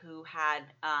 Rachel, who had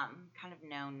kind of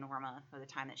known Norma for the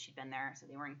time that she'd been there. So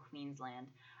they were in Queensland.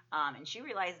 And she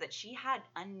realized that she had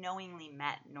unknowingly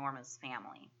met Norma's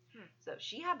family. So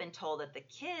she had been told that the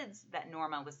kids that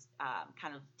Norma was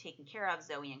kind of taking care of,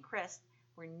 Zoe and Chris,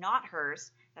 were not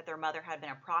hers, that their mother had been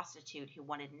a prostitute who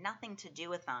wanted nothing to do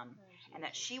with them, and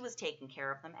that she was taking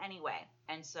care of them anyway.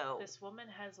 And so this woman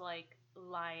has, like,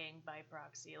 lying by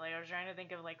proxy. Like, I was trying to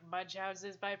think of, like, Mudge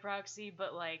Houses by proxy,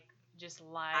 but, like, just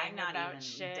lying about I'm not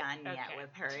shit. even done yet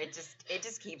with her. It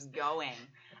just keeps going.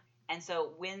 And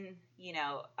so when,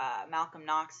 Malcolm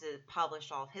Knox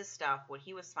published all of his stuff, what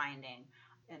he was finding,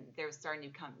 and there was starting to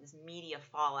become this media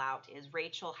fallout, is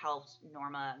Rachel helped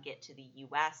Norma get to the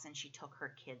U.S. and she took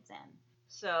her kids in.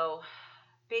 So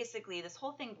basically this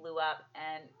whole thing blew up,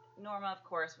 and Norma, of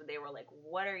course, they were like,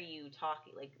 what are you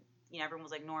talking, like, everyone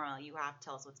was like, Norma, you have to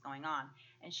tell us what's going on.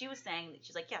 And she was saying,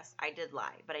 she's like, yes, I did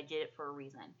lie, but I did it for a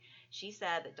reason. She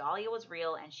said that Dahlia was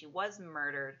real and she was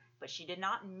murdered, but she did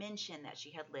not mention that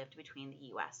she had lived between the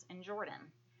U.S. and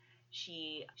Jordan.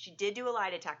 She did do a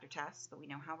lie detector test, but we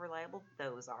know how reliable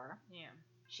those are. Yeah.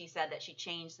 She said that she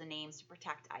changed the names to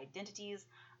protect identities,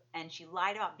 and she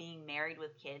lied about being married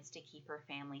with kids to keep her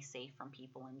family safe from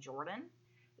people in Jordan.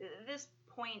 This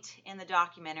point in the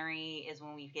documentary is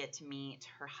when we get to meet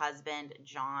her husband,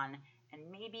 John, and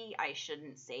maybe I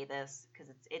shouldn't say this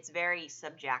because it's very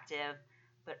subjective,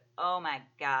 but oh my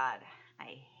God,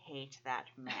 I hate that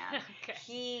man. Okay.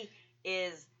 He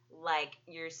is like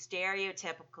your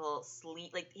stereotypical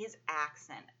like his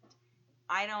accent.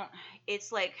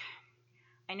 It's like,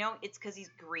 I know it's because he's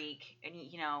Greek and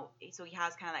so he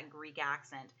has kind of that Greek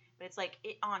accent, but it's like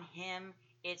on him,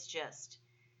 it's just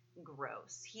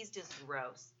gross. He's just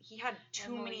gross. He had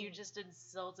too many. You just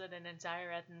insulted an entire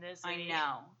ethnicity. I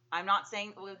know. I'm not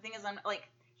saying. Well, the thing is, I'm like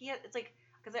it's like,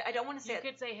 because I don't want to say. You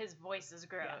could say his voice is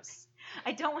gross.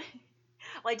 Yeah. I don't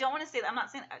want to say that. I'm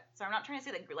not saying. So I'm not trying to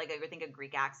say that. Like, I think a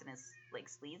Greek accent is like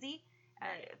sleazy.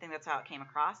 Right. I think that's how it came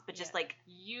across. But just like,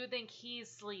 you think he's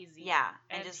sleazy. Yeah,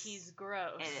 and he's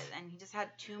gross. It is, and he just had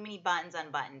too many buttons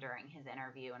unbuttoned during his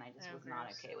interview, and I just was not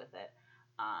okay with it.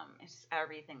 It's just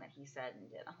everything that he said and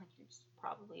did. I'm like, you're just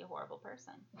probably a horrible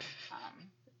person.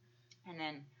 And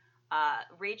then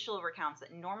Rachel recounts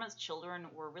that Norma's children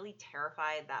were really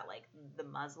terrified that, like, the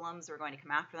Muslims were going to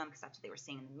come after them because that's what they were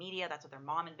seeing in the media. That's what their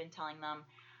mom had been telling them.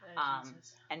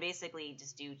 And basically,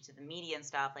 just due to the media and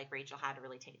stuff, like, Rachel had to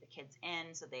really take the kids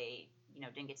in, so they,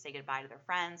 didn't get to say goodbye to their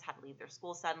friends, had to leave their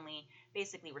school suddenly.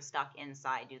 Basically, were stuck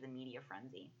inside due to the media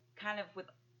frenzy. Kind of with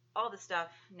all the stuff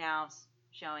now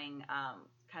showing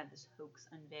kind of this hoax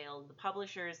unveiled, the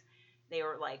publishers, they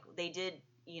were like, they did,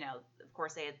 of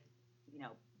course they had,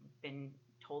 been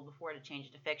told before to change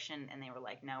it to fiction, and they were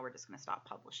like, no, we're just going to stop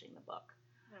publishing the book.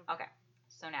 Okay,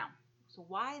 so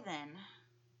why then,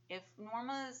 if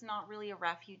Norma is not really a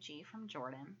refugee from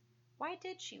Jordan, why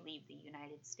did she leave the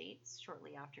United States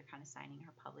shortly after kind of signing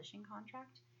her publishing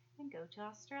contract and go to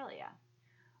Australia?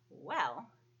 Well,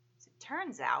 as it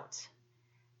turns out,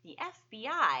 the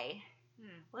FBI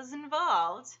Hmm. was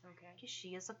involved Okay. because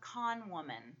she is a con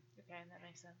woman. Okay, that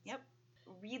makes sense. Yep.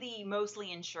 Really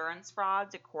mostly insurance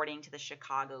frauds, according to the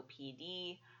Chicago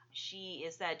PD. She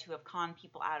is said to have conned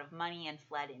people out of money and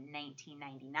fled in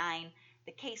 1999.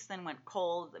 The case then went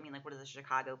cold. I mean, like, what is the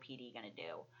Chicago PD going to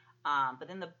do? But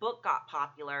then the book got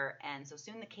popular, and so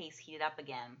soon the case heated up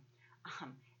again.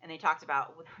 And they talked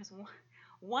about, there was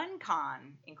one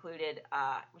con included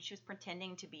when she was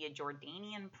pretending to be a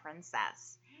Jordanian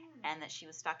princess, and that she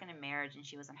was stuck in a marriage and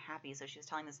she was unhappy. So she was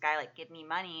telling this guy, like, give me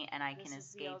money and I can This is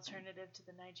escape. the alternative to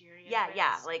the Nigerian Yeah,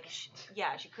 yeah. prince. Like,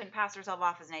 she couldn't pass herself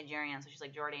off as Nigerian, so she's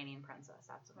like, Jordanian princess.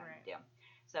 That's what I'm going to do.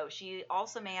 So she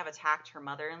also may have attacked her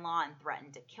mother-in-law and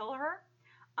threatened to kill her.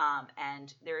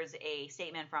 And there's a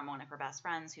statement from one of her best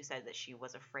friends who said that she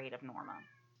was afraid of Norma.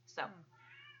 So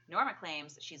Norma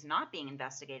claims that she's not being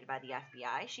investigated by the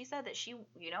FBI. She said that she,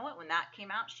 you know what, when that came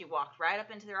out, she walked right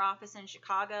up into their office in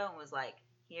Chicago and was like,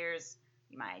 here's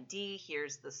my ID,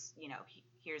 here's this,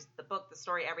 here's the book, the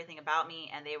story, everything about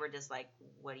me. And they were just like,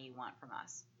 what do you want from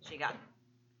us?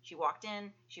 She walked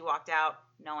in, she walked out,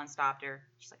 no one stopped her.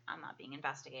 She's like, I'm not being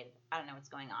investigated. I don't know what's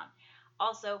going on.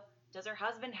 Also, does her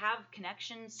husband have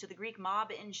connections to the Greek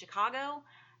mob in Chicago?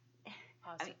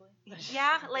 Possibly. I mean,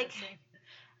 yeah, like,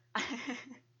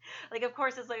 like, of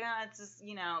course, it's like, it's this,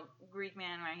 Greek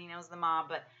man, right? He knows the mob.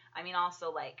 But, I mean,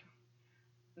 also, like,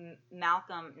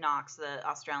 Malcolm Knox, the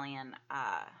Australian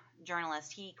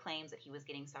journalist, he claims that he was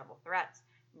getting several threats.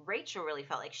 Rachel really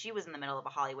felt like she was in the middle of a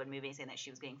Hollywood movie, saying that she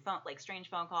was getting strange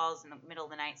phone calls in the middle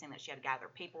of the night, saying that she had to gather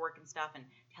paperwork and stuff and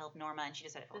to help Norma, and she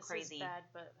just said it felt crazy. This is bad,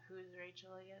 but who's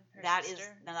Rachel again? Her that sister?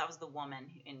 That was the woman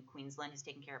in Queensland who's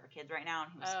taking care of her kids right now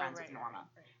and who's friends with Norma.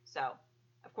 Right. So,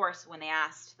 of course, when they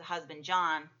asked the husband,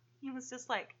 John, he was just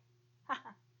like,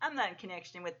 I'm not in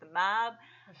connection with the mob.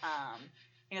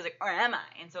 He was like, or am I?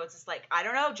 And so it's just like, I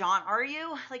don't know, John, are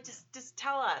you? Like, just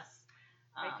tell us.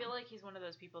 I feel like he's one of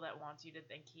those people that wants you to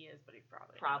think he is, but he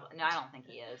probably no, I don't think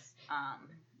he is.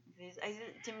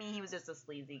 To me, he was just a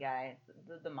sleazy guy.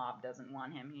 The mob doesn't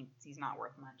want him. He's not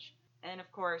worth much. And of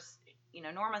course,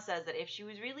 Norma says that if she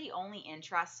was really only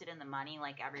interested in the money,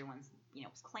 like everyone's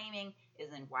was claiming, is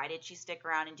then why did she stick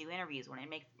around and do interviews? Wouldn't it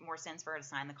make more sense for her to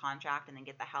sign the contract and then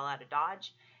get the hell out of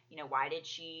Dodge? Why did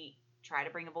she try to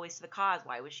bring a voice to the cause?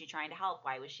 Why was she trying to help?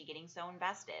 Why was she getting so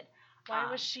invested?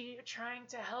 Why was she trying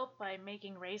to help by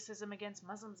making racism against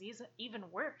Muslims even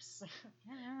worse?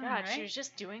 God, right? She was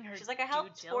just doing her. She's like, I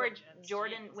helped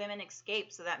Jordan women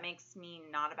escape, so that makes me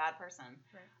not a bad person.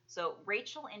 Right. So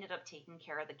Rachel ended up taking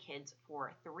care of the kids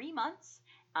for 3 months,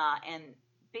 and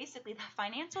basically the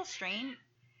financial strain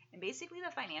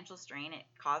it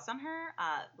caused on her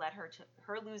led her to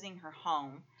her losing her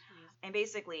home. Jeez. And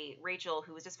basically Rachel,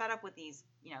 who was just fed up with these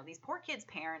poor kids'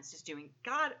 parents just doing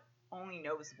God only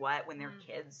knows what when their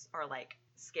kids are like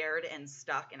scared and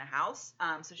stuck in a house.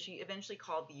 So she eventually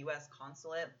called the U.S.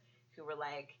 consulate, who were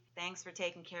like, thanks for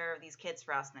taking care of these kids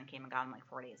for us, and then came and got them like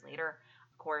 4 days later.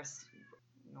 Of course,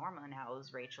 Norma now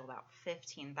owes Rachel about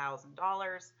 $15,000.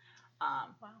 Wow.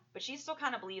 But she still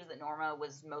kind of believes that Norma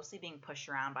was mostly being pushed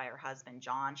around by her husband,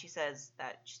 John. She says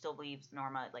that she still believes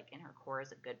Norma, like, in her core,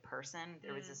 is a good person.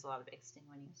 There was just a lot of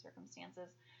extenuating circumstances.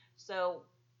 So,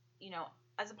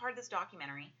 as a part of this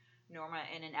documentary, Norma,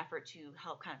 in an effort to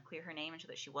help kind of clear her name and show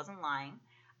that she wasn't lying,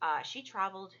 she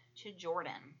traveled to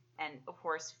Jordan. And, of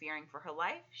course, fearing for her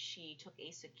life, she took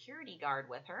a security guard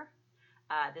with her.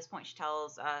 At this point, she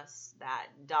tells us that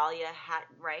Dahlia had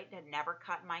never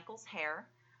cut Michael's hair.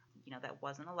 That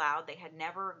wasn't allowed. They had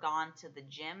never gone to the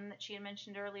gym that she had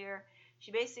mentioned earlier.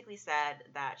 She basically said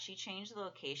that she changed the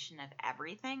location of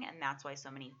everything, and that's why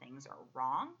so many things are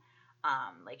wrong.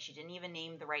 Like, she didn't even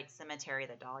name the right cemetery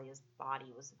that Dahlia's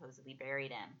body was supposedly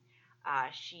buried in.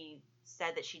 She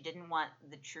said that she didn't want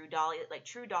the true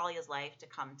Dahlia's life to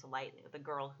come to light, the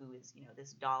girl who is,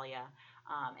 this Dahlia,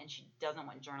 and she doesn't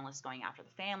want journalists going after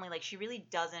the family. Like, she really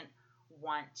doesn't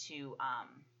want to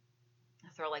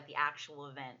throw, like, the actual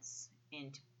events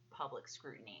into public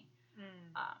scrutiny.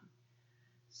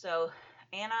 So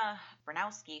Anna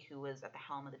Bronowski, who was at the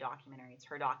helm of the documentary, it's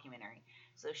her documentary,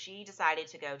 so she decided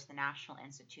to go to the National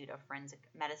Institute of Forensic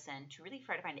Medicine to really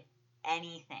try to find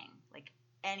anything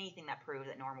that proved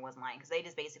that Norma wasn't lying, because they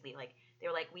just basically, like, they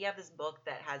were like, we have this book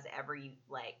that has every,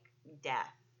 like,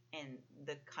 death in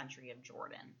the country of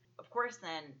Jordan. Of course,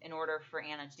 then, in order for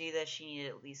Anna to do this, she needed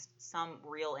at least some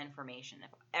real information. If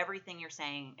everything you're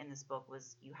saying in this book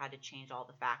was, you had to change all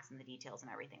the facts and the details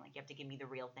and everything, like, you have to give me the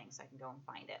real thing so I can go and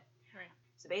find it. Right.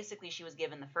 So basically, she was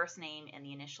given the first name and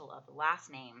the initial of the last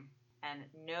name, And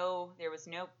there was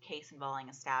no case involving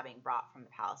a stabbing brought from the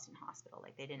Palestine hospital.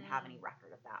 Like, they didn't have any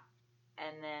record of that.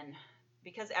 And then,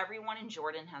 because everyone in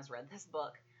Jordan has read this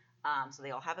book, so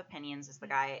they all have opinions, as the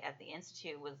guy at the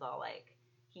Institute was all like,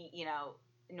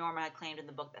 Norma had claimed in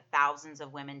the book that thousands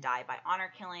of women died by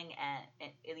honor killing,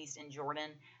 and at least in Jordan.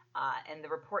 And the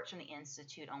reports from the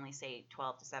Institute only say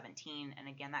 12 to 17. And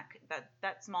again,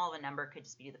 that small of a number could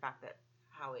just be the fact that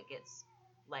how it gets,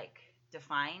 like,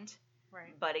 defined.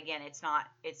 Right. But again, it's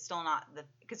still not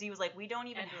because he was like, we don't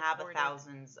even have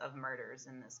thousands of murders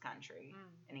in this country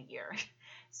in a year.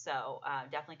 So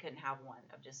definitely couldn't have one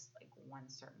of just like one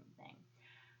certain thing.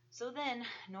 So then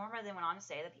Norma then went on to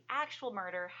say that the actual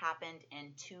murder happened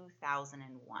in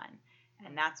 2001.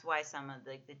 And that's why some of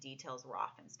the details were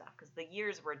off and stuff, because the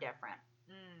years were different.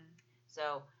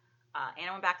 So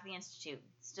Anna went back to the Institute,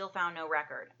 still found no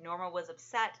record. Norma was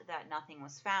upset that nothing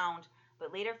was found,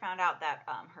 but later found out that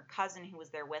her cousin who was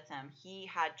there with him, he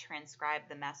had transcribed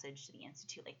the message to the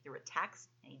Institute, like, through a text,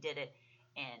 and he did it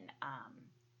in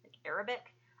like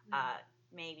Arabic.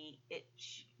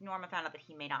 Norma found out that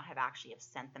he may not have actually have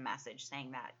sent the message,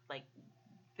 saying that, like,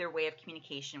 their way of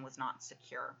communication was not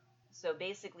secure. So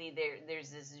basically,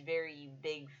 there's this very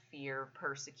big fear of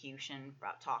persecution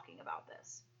about talking about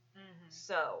this.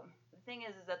 So the thing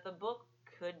is that the book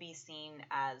could be seen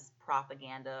as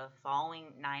propaganda following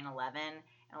 9/11,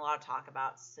 and a lot of talk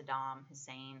about Saddam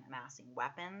Hussein amassing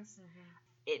weapons.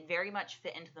 It very much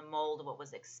fit into the mold of what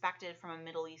was expected from a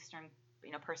Middle Eastern,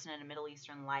 person in a Middle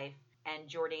Eastern life. And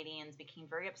Jordanians became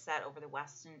very upset over the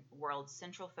Western world's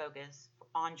central focus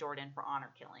on Jordan for honor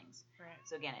killings. Right.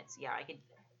 So again,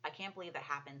 I can't believe that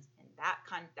happens in that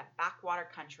backwater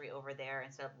country over there,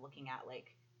 instead of looking at,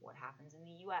 like, what happens in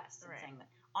the U.S. and saying that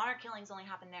honor killings only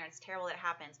happen there. It's terrible that it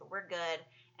happens, but we're good,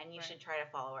 and you should try to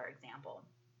follow our example.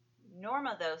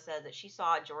 Norma, though, says that she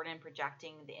saw Jordan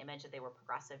projecting the image that they were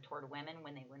progressive toward women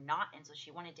when they were not, and so she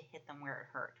wanted to hit them where it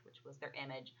hurt, which was their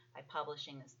image, by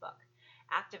publishing this book.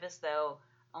 Activists, though,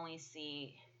 only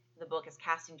see the book as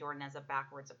casting Jordan as a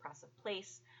backwards, oppressive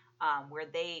place, where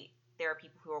there are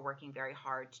people who are working very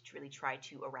hard to really try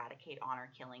to eradicate honor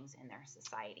killings in their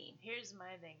society. Here's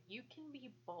my thing. You can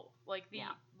be both. Like,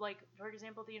 for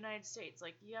example, the United States.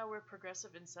 Like, yeah, we're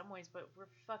progressive in some ways, but we're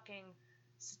fucking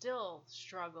still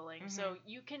struggling. So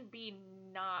you can be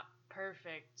not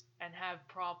perfect and have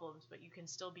problems, but you can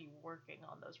still be working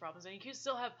on those problems. And you can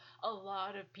still have a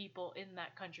lot of people in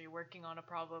that country working on a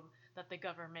problem that the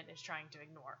government is trying to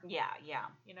ignore. Yeah.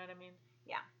 You know what I mean?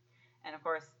 Yeah. And of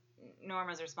course,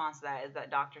 Norma's response to that is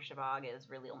that Dr. Shabag is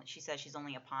really she says she's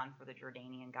only a pawn for the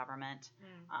Jordanian government.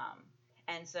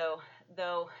 And so,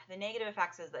 though the negative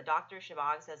effects is that Dr.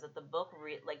 Shabag says that the book,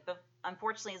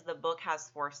 unfortunately, the book has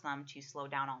forced them to slow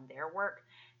down on their work,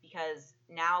 because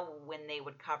now when they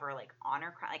would cover, like,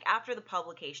 honor crime, like, after the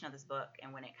publication of this book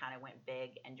and when it kind of went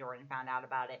big and Jordan found out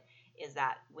about it, is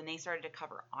that when they started to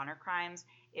cover honor crimes,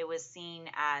 it was seen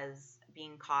as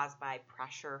being caused by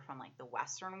pressure from, like, the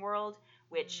Western world,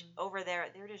 which over there,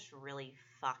 they're just really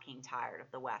fucking tired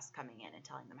of the West coming in and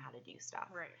telling them how to do stuff.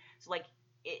 Right. So, like,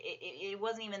 it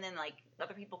wasn't even then, like,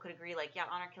 other people could agree, like, yeah,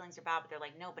 honor killings are bad, but they're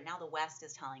like, no, but now the West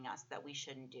is telling us that we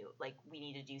shouldn't do, like, we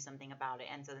need to do something about it.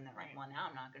 And so then they're like, well, now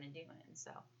I'm not going to do it. And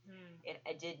so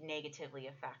it did negatively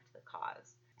affect the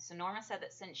cause. So Norma said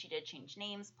that since she did change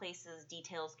names, places,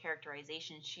 details,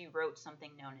 characterizations, she wrote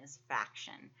something known as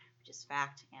faction, which is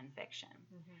fact and fiction.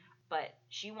 But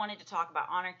she wanted to talk about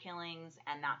honor killings,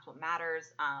 and that's what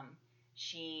matters.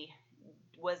 She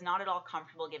was not at all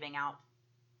comfortable giving out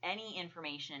any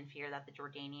information in fear that the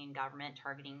Jordanian government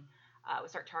would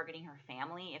start targeting her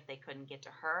family if they couldn't get to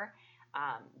her.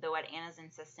 Though at Anna's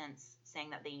insistence,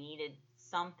 saying that they needed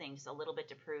something, just a little bit,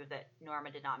 to prove that Norma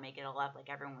did not make it all up, like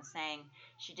everyone was saying,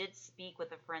 she did speak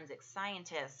with a forensic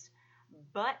scientist,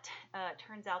 but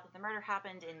turns out that the murder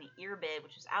happened in the Irbid,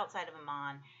 which was outside of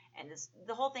Amman, and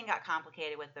the whole thing got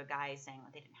complicated with the guys saying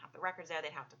that they didn't have the records there,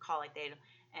 they'd have to call, and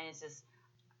it's just.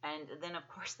 And then, of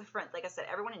course, like I said,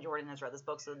 everyone in Jordan has read this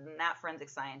book, so that forensic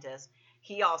scientist,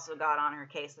 he also got on her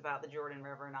case about the Jordan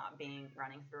River not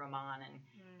running through Amman, and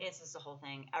it's just a whole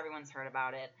thing. Everyone's heard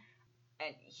about it.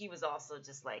 And he was also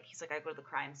just like, he's like, I go to the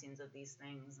crime scenes of these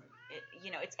things,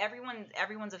 and it's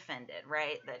everyone's offended,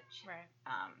 right? That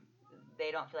they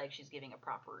don't feel like she's giving a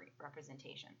proper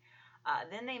representation.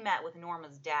 Then they met with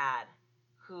Norma's dad,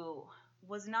 who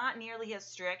was not nearly as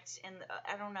strict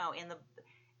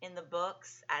in the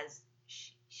books as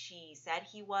she said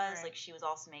he was. Like, she was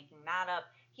also making that up.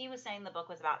 He was saying the book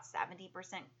was about 70%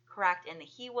 correct, and that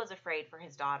he was afraid for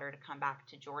his daughter to come back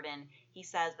to Jordan. He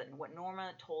says that what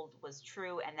Norma told was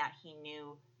true, and that he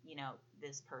knew,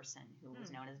 this person who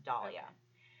was known as Dahlia.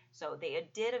 So they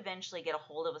did eventually get a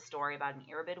hold of a story about an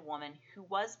Irbid woman who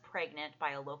was pregnant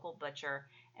by a local butcher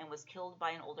and was killed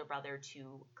by an older brother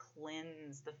to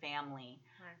cleanse the family,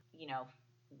 Right.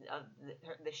 Of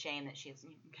the shame that she's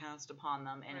cast upon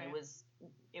them. And Right.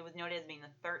 it was noted as being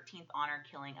the 13th honor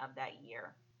killing of that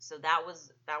year. So that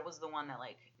was the one that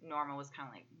like Norma was kind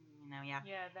of like, yeah.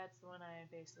 Yeah, that's the one I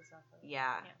based this off of.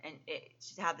 Yeah. And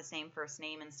she had the same first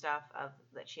name and stuff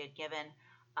that she had given.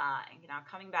 And now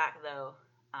coming back though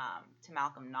to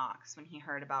Malcolm Knox, when he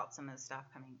heard about some of the stuff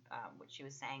coming, what she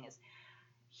was saying is,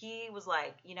 he was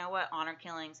like, you know what, honor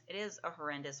killings, it is a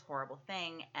horrendous, horrible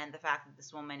thing, and the fact that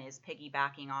this woman is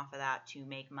piggybacking off of that to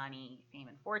make money, fame,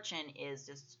 and fortune is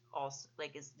just also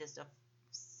like is just a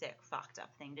sick, fucked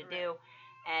up thing to do.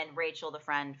 And Rachel, the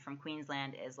friend from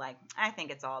Queensland, is like, I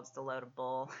think it's all just a load of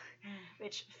bull,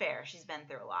 which fair. She's been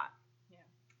through a lot. Yeah.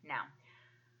 Now,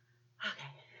 okay,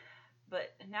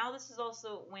 but now this is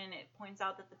also when it points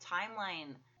out that the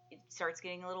timeline, it starts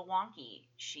getting a little wonky.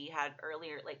 She had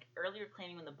earlier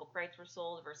claiming when the book rights were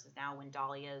sold versus now when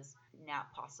Dahlia's now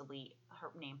possibly her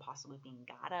name possibly being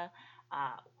Gada,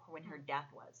 when her death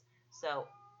was. So,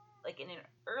 like in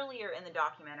the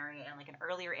documentary and like an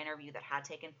earlier interview that had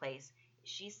taken place,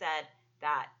 she said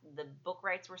that the book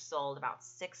rights were sold about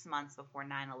 6 months before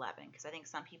 9/11. Because I think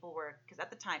because at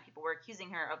the time people were accusing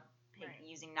her of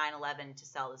using 9/11 to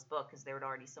sell this book because there was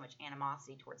already so much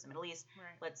animosity towards the Middle East.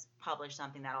 Right. Let's publish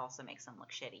something that also makes them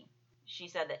look shitty. She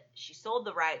said that she sold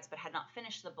the rights but had not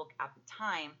finished the book at the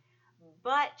time,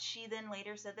 but she then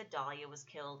later said that Dahlia was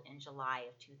killed in July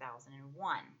of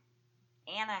 2001.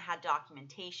 Anna had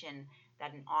documentation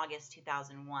that in August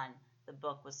 2001 the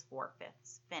book was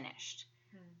 4/5 finished.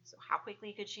 So how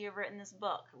quickly could she have written this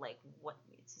book? Like, what?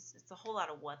 It's a whole lot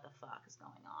of what the fuck is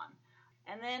going on.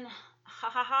 And then,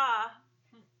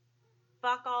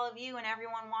 fuck all of you and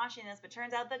everyone watching this, but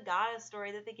turns out the Gada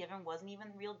story that they given wasn't even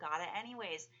the real Gada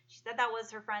anyways. She said that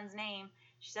was her friend's name.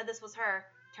 She said this was her.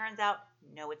 Turns out,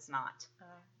 no, it's not.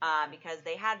 Because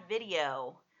they had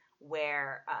video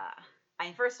where,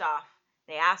 first off,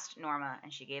 they asked Norma,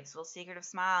 and she gave this little secretive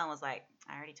smile and was like,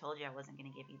 I already told you I wasn't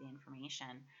going to give you the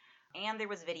information. And there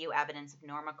was video evidence of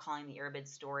Norma calling the Irbid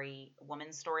story,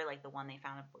 woman's story, like the one they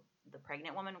found of the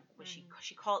pregnant woman. She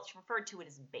referred to it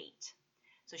as bait.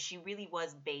 So she really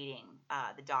was baiting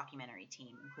the documentary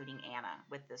team, including Anna,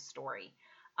 with this story.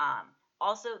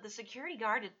 Also, the security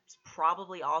guard is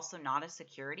probably also not a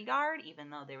security guard, even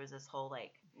though there was this whole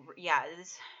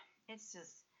it's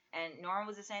just. And Norma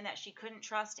was just saying that she couldn't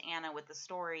trust Anna with the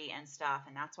story and stuff,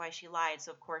 and that's why she lied.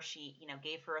 So, of course, she,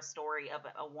 gave her a story of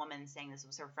a woman saying this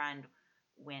was her friend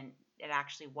when it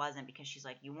actually wasn't, because she's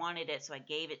like, you wanted it, so I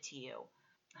gave it to you.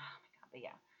 Oh, my God. But,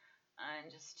 yeah. And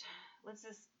just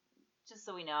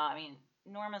so we know,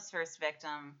 Norma's first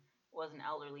victim was an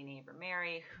elderly neighbor,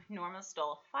 Mary. Norma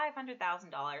stole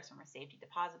 $500,000 from her safety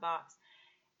deposit box.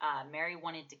 Mary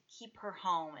wanted to keep her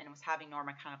home and was having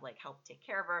Norma kind of, help take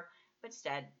care of her. But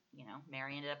instead,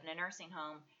 Mary ended up in a nursing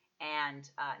home, and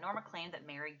Norma claimed that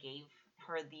Mary gave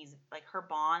her these, her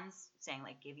bonds, saying,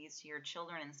 give these to your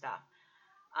children and stuff.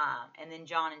 And then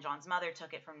John and John's mother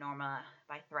took it from Norma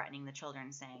by threatening the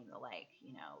children, saying,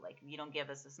 if you don't give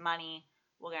us this money,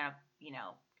 we're going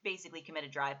to, basically commit a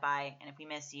drive-by, and if we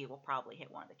miss you, we'll probably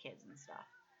hit one of the kids and stuff.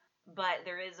 But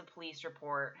there is a police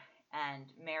report, and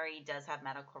Mary does have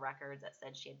medical records that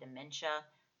said she had dementia,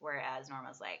 whereas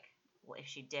Norma's like, well, if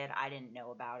she did, I didn't know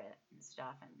about it and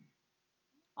stuff. And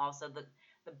also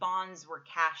the bonds were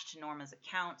cashed to Norma's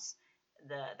accounts.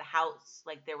 The house,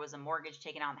 there was a mortgage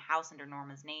taken out on the house under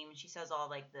Norma's name. She says all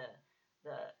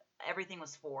the everything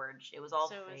was forged. It was all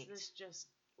fake. So is this just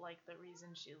the reason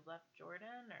she left Jordan,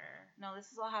 or no?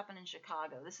 This is all happened in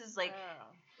Chicago. This is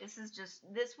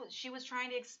she was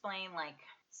trying to explain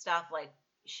stuff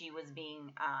she was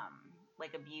being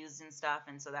abused and stuff,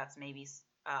 and so that's maybe.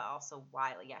 Also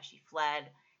why, she fled,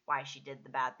 why she did the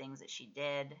bad things that she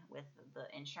did with the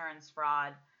insurance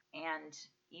fraud. And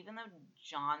even though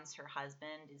John's her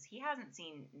husband, he hasn't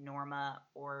seen Norma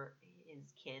or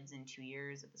his kids in 2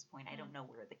 years at this point. I don't know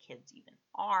where the kids even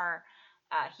are.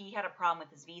 He had a problem with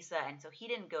his visa, and so he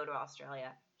didn't go to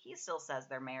Australia. He still says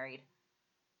they're married.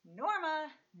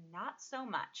 Norma, not so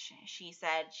much. She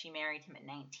said she married him at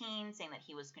 19, saying that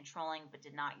he was controlling but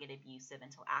did not get abusive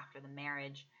until after the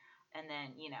marriage. And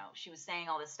then, she was saying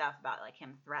all this stuff about,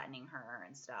 him threatening her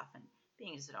and stuff and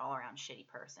being just an all-around shitty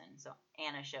person. So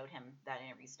Anna showed him that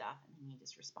interview stuff, and he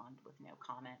just responded with no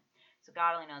comment. So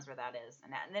God only knows where that is.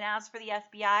 And then as for the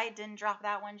FBI, didn't drop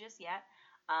that one just yet.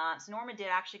 So Norma did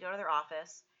actually go to their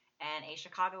office, and a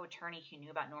Chicago attorney who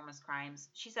knew about Norma's crimes,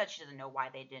 she said she doesn't know why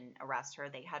they didn't arrest her.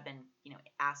 They had been,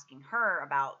 asking her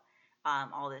about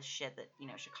all this shit that,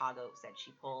 Chicago said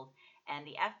she pulled. And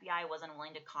the FBI wasn't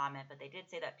willing to comment, but they did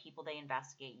say that people they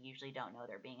investigate usually don't know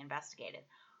they're being investigated.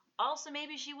 Also,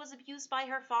 maybe she was abused by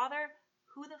her father.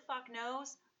 Who the fuck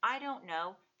knows? I don't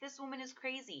know. This woman is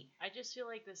crazy. I just feel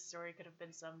like this story could have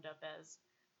been summed up as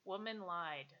woman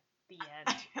lied. The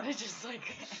end. It's just like...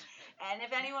 And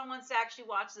if anyone wants to actually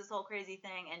watch this whole crazy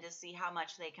thing and just see how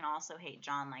much they can also hate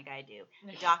John like I do,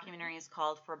 the documentary is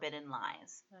called Forbidden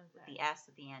Lies, with the S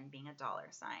at the end being a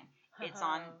dollar sign. It's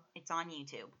on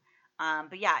YouTube.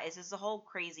 But yeah, it's just a whole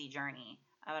crazy journey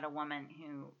about a woman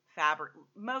who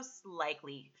most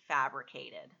likely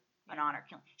fabricated an honor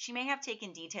killing. She may have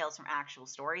taken details from actual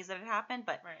stories that had happened,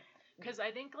 but... Right. Because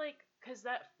I think, because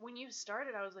that, when you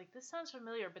started, I was like, this sounds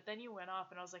familiar, but then you went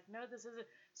off, and I was like, no, this isn't.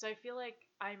 So I feel like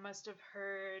I must have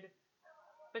heard,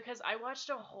 because I watched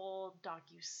a whole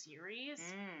docu-series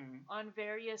on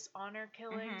various honor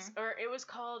killings, or it was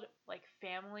called, like,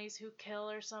 Families Who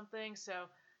Kill or something, so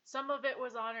some of it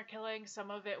was honor killing, some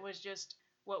of it was just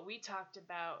what we talked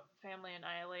about, family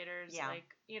annihilators,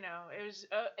 like,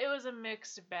 it was a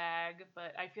mixed bag,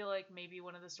 but I feel like maybe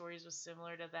one of the stories was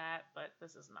similar to that, but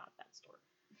this is not that story.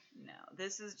 No,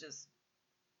 this is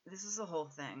the whole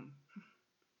thing.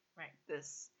 Right.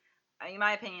 In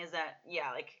my opinion is that,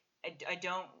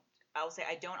 I'll say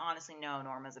I don't honestly know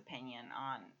Norma's opinion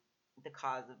on the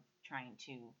cause of trying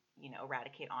to,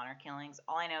 eradicate honor killings.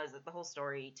 All I know is that the whole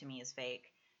story to me is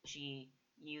fake. She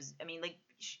used,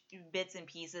 bits and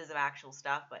pieces of actual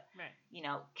stuff, but,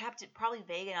 kept it probably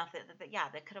vague enough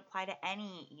that could apply to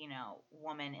any,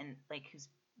 woman who's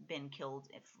been killed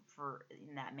in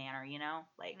that manner,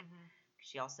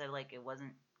 she also said, it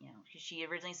wasn't, she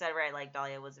originally said, right,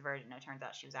 Dahlia was a virgin. No, it turns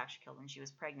out she was actually killed when she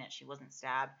was pregnant. She wasn't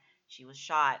stabbed. She was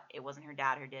shot. It wasn't her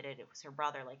dad who did it. It was her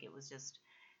brother. It was just,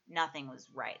 nothing was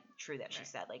true that she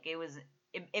said.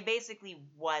 It basically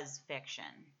was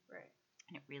fiction. Right.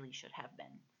 And it really should have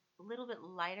been a little bit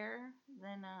lighter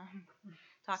than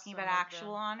talking about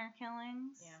actual honor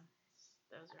killings. Yeah,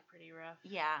 those are pretty rough.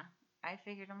 Yeah, I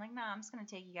figured, I'm like, no, I'm just going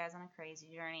to take you guys on a crazy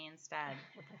journey instead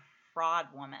with a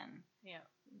fraud woman. Yeah.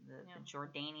 The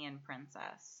Jordanian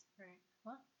princess. Right.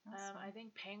 Well, I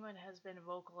think Penguin has been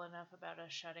vocal enough about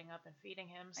us shutting up and feeding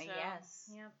him, so... yes.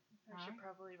 Yep, I should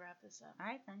probably wrap this up. All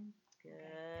right, then.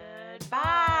 Okay.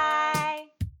 Goodbye!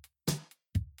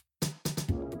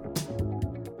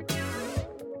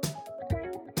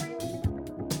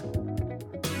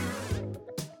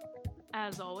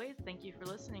 As always, thank you for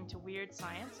listening to Weird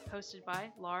Science, hosted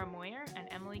by Laura Moyer and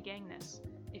Emily Gangnis.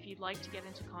 If you'd like to get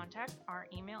into contact, our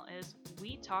email is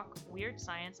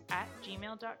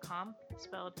wetalkweirdScience@gmail.com,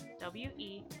 spelled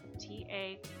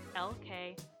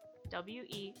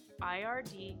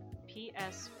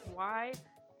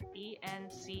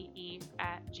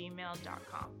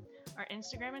WetalkweirdPsYence@gmail.com. Our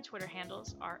Instagram and Twitter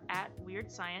handles are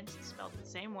 @WeirdScience, spelled the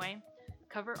same way.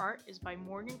 Cover art is by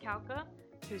Morgan Kalka,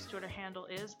 whose Twitter handle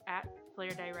is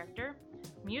 @FlareDirector.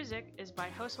 Music is by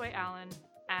Josue Allen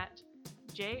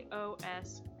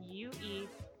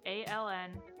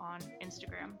 @JOSUEALN on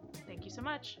Instagram. Thank you so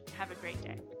much. Have a great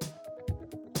day.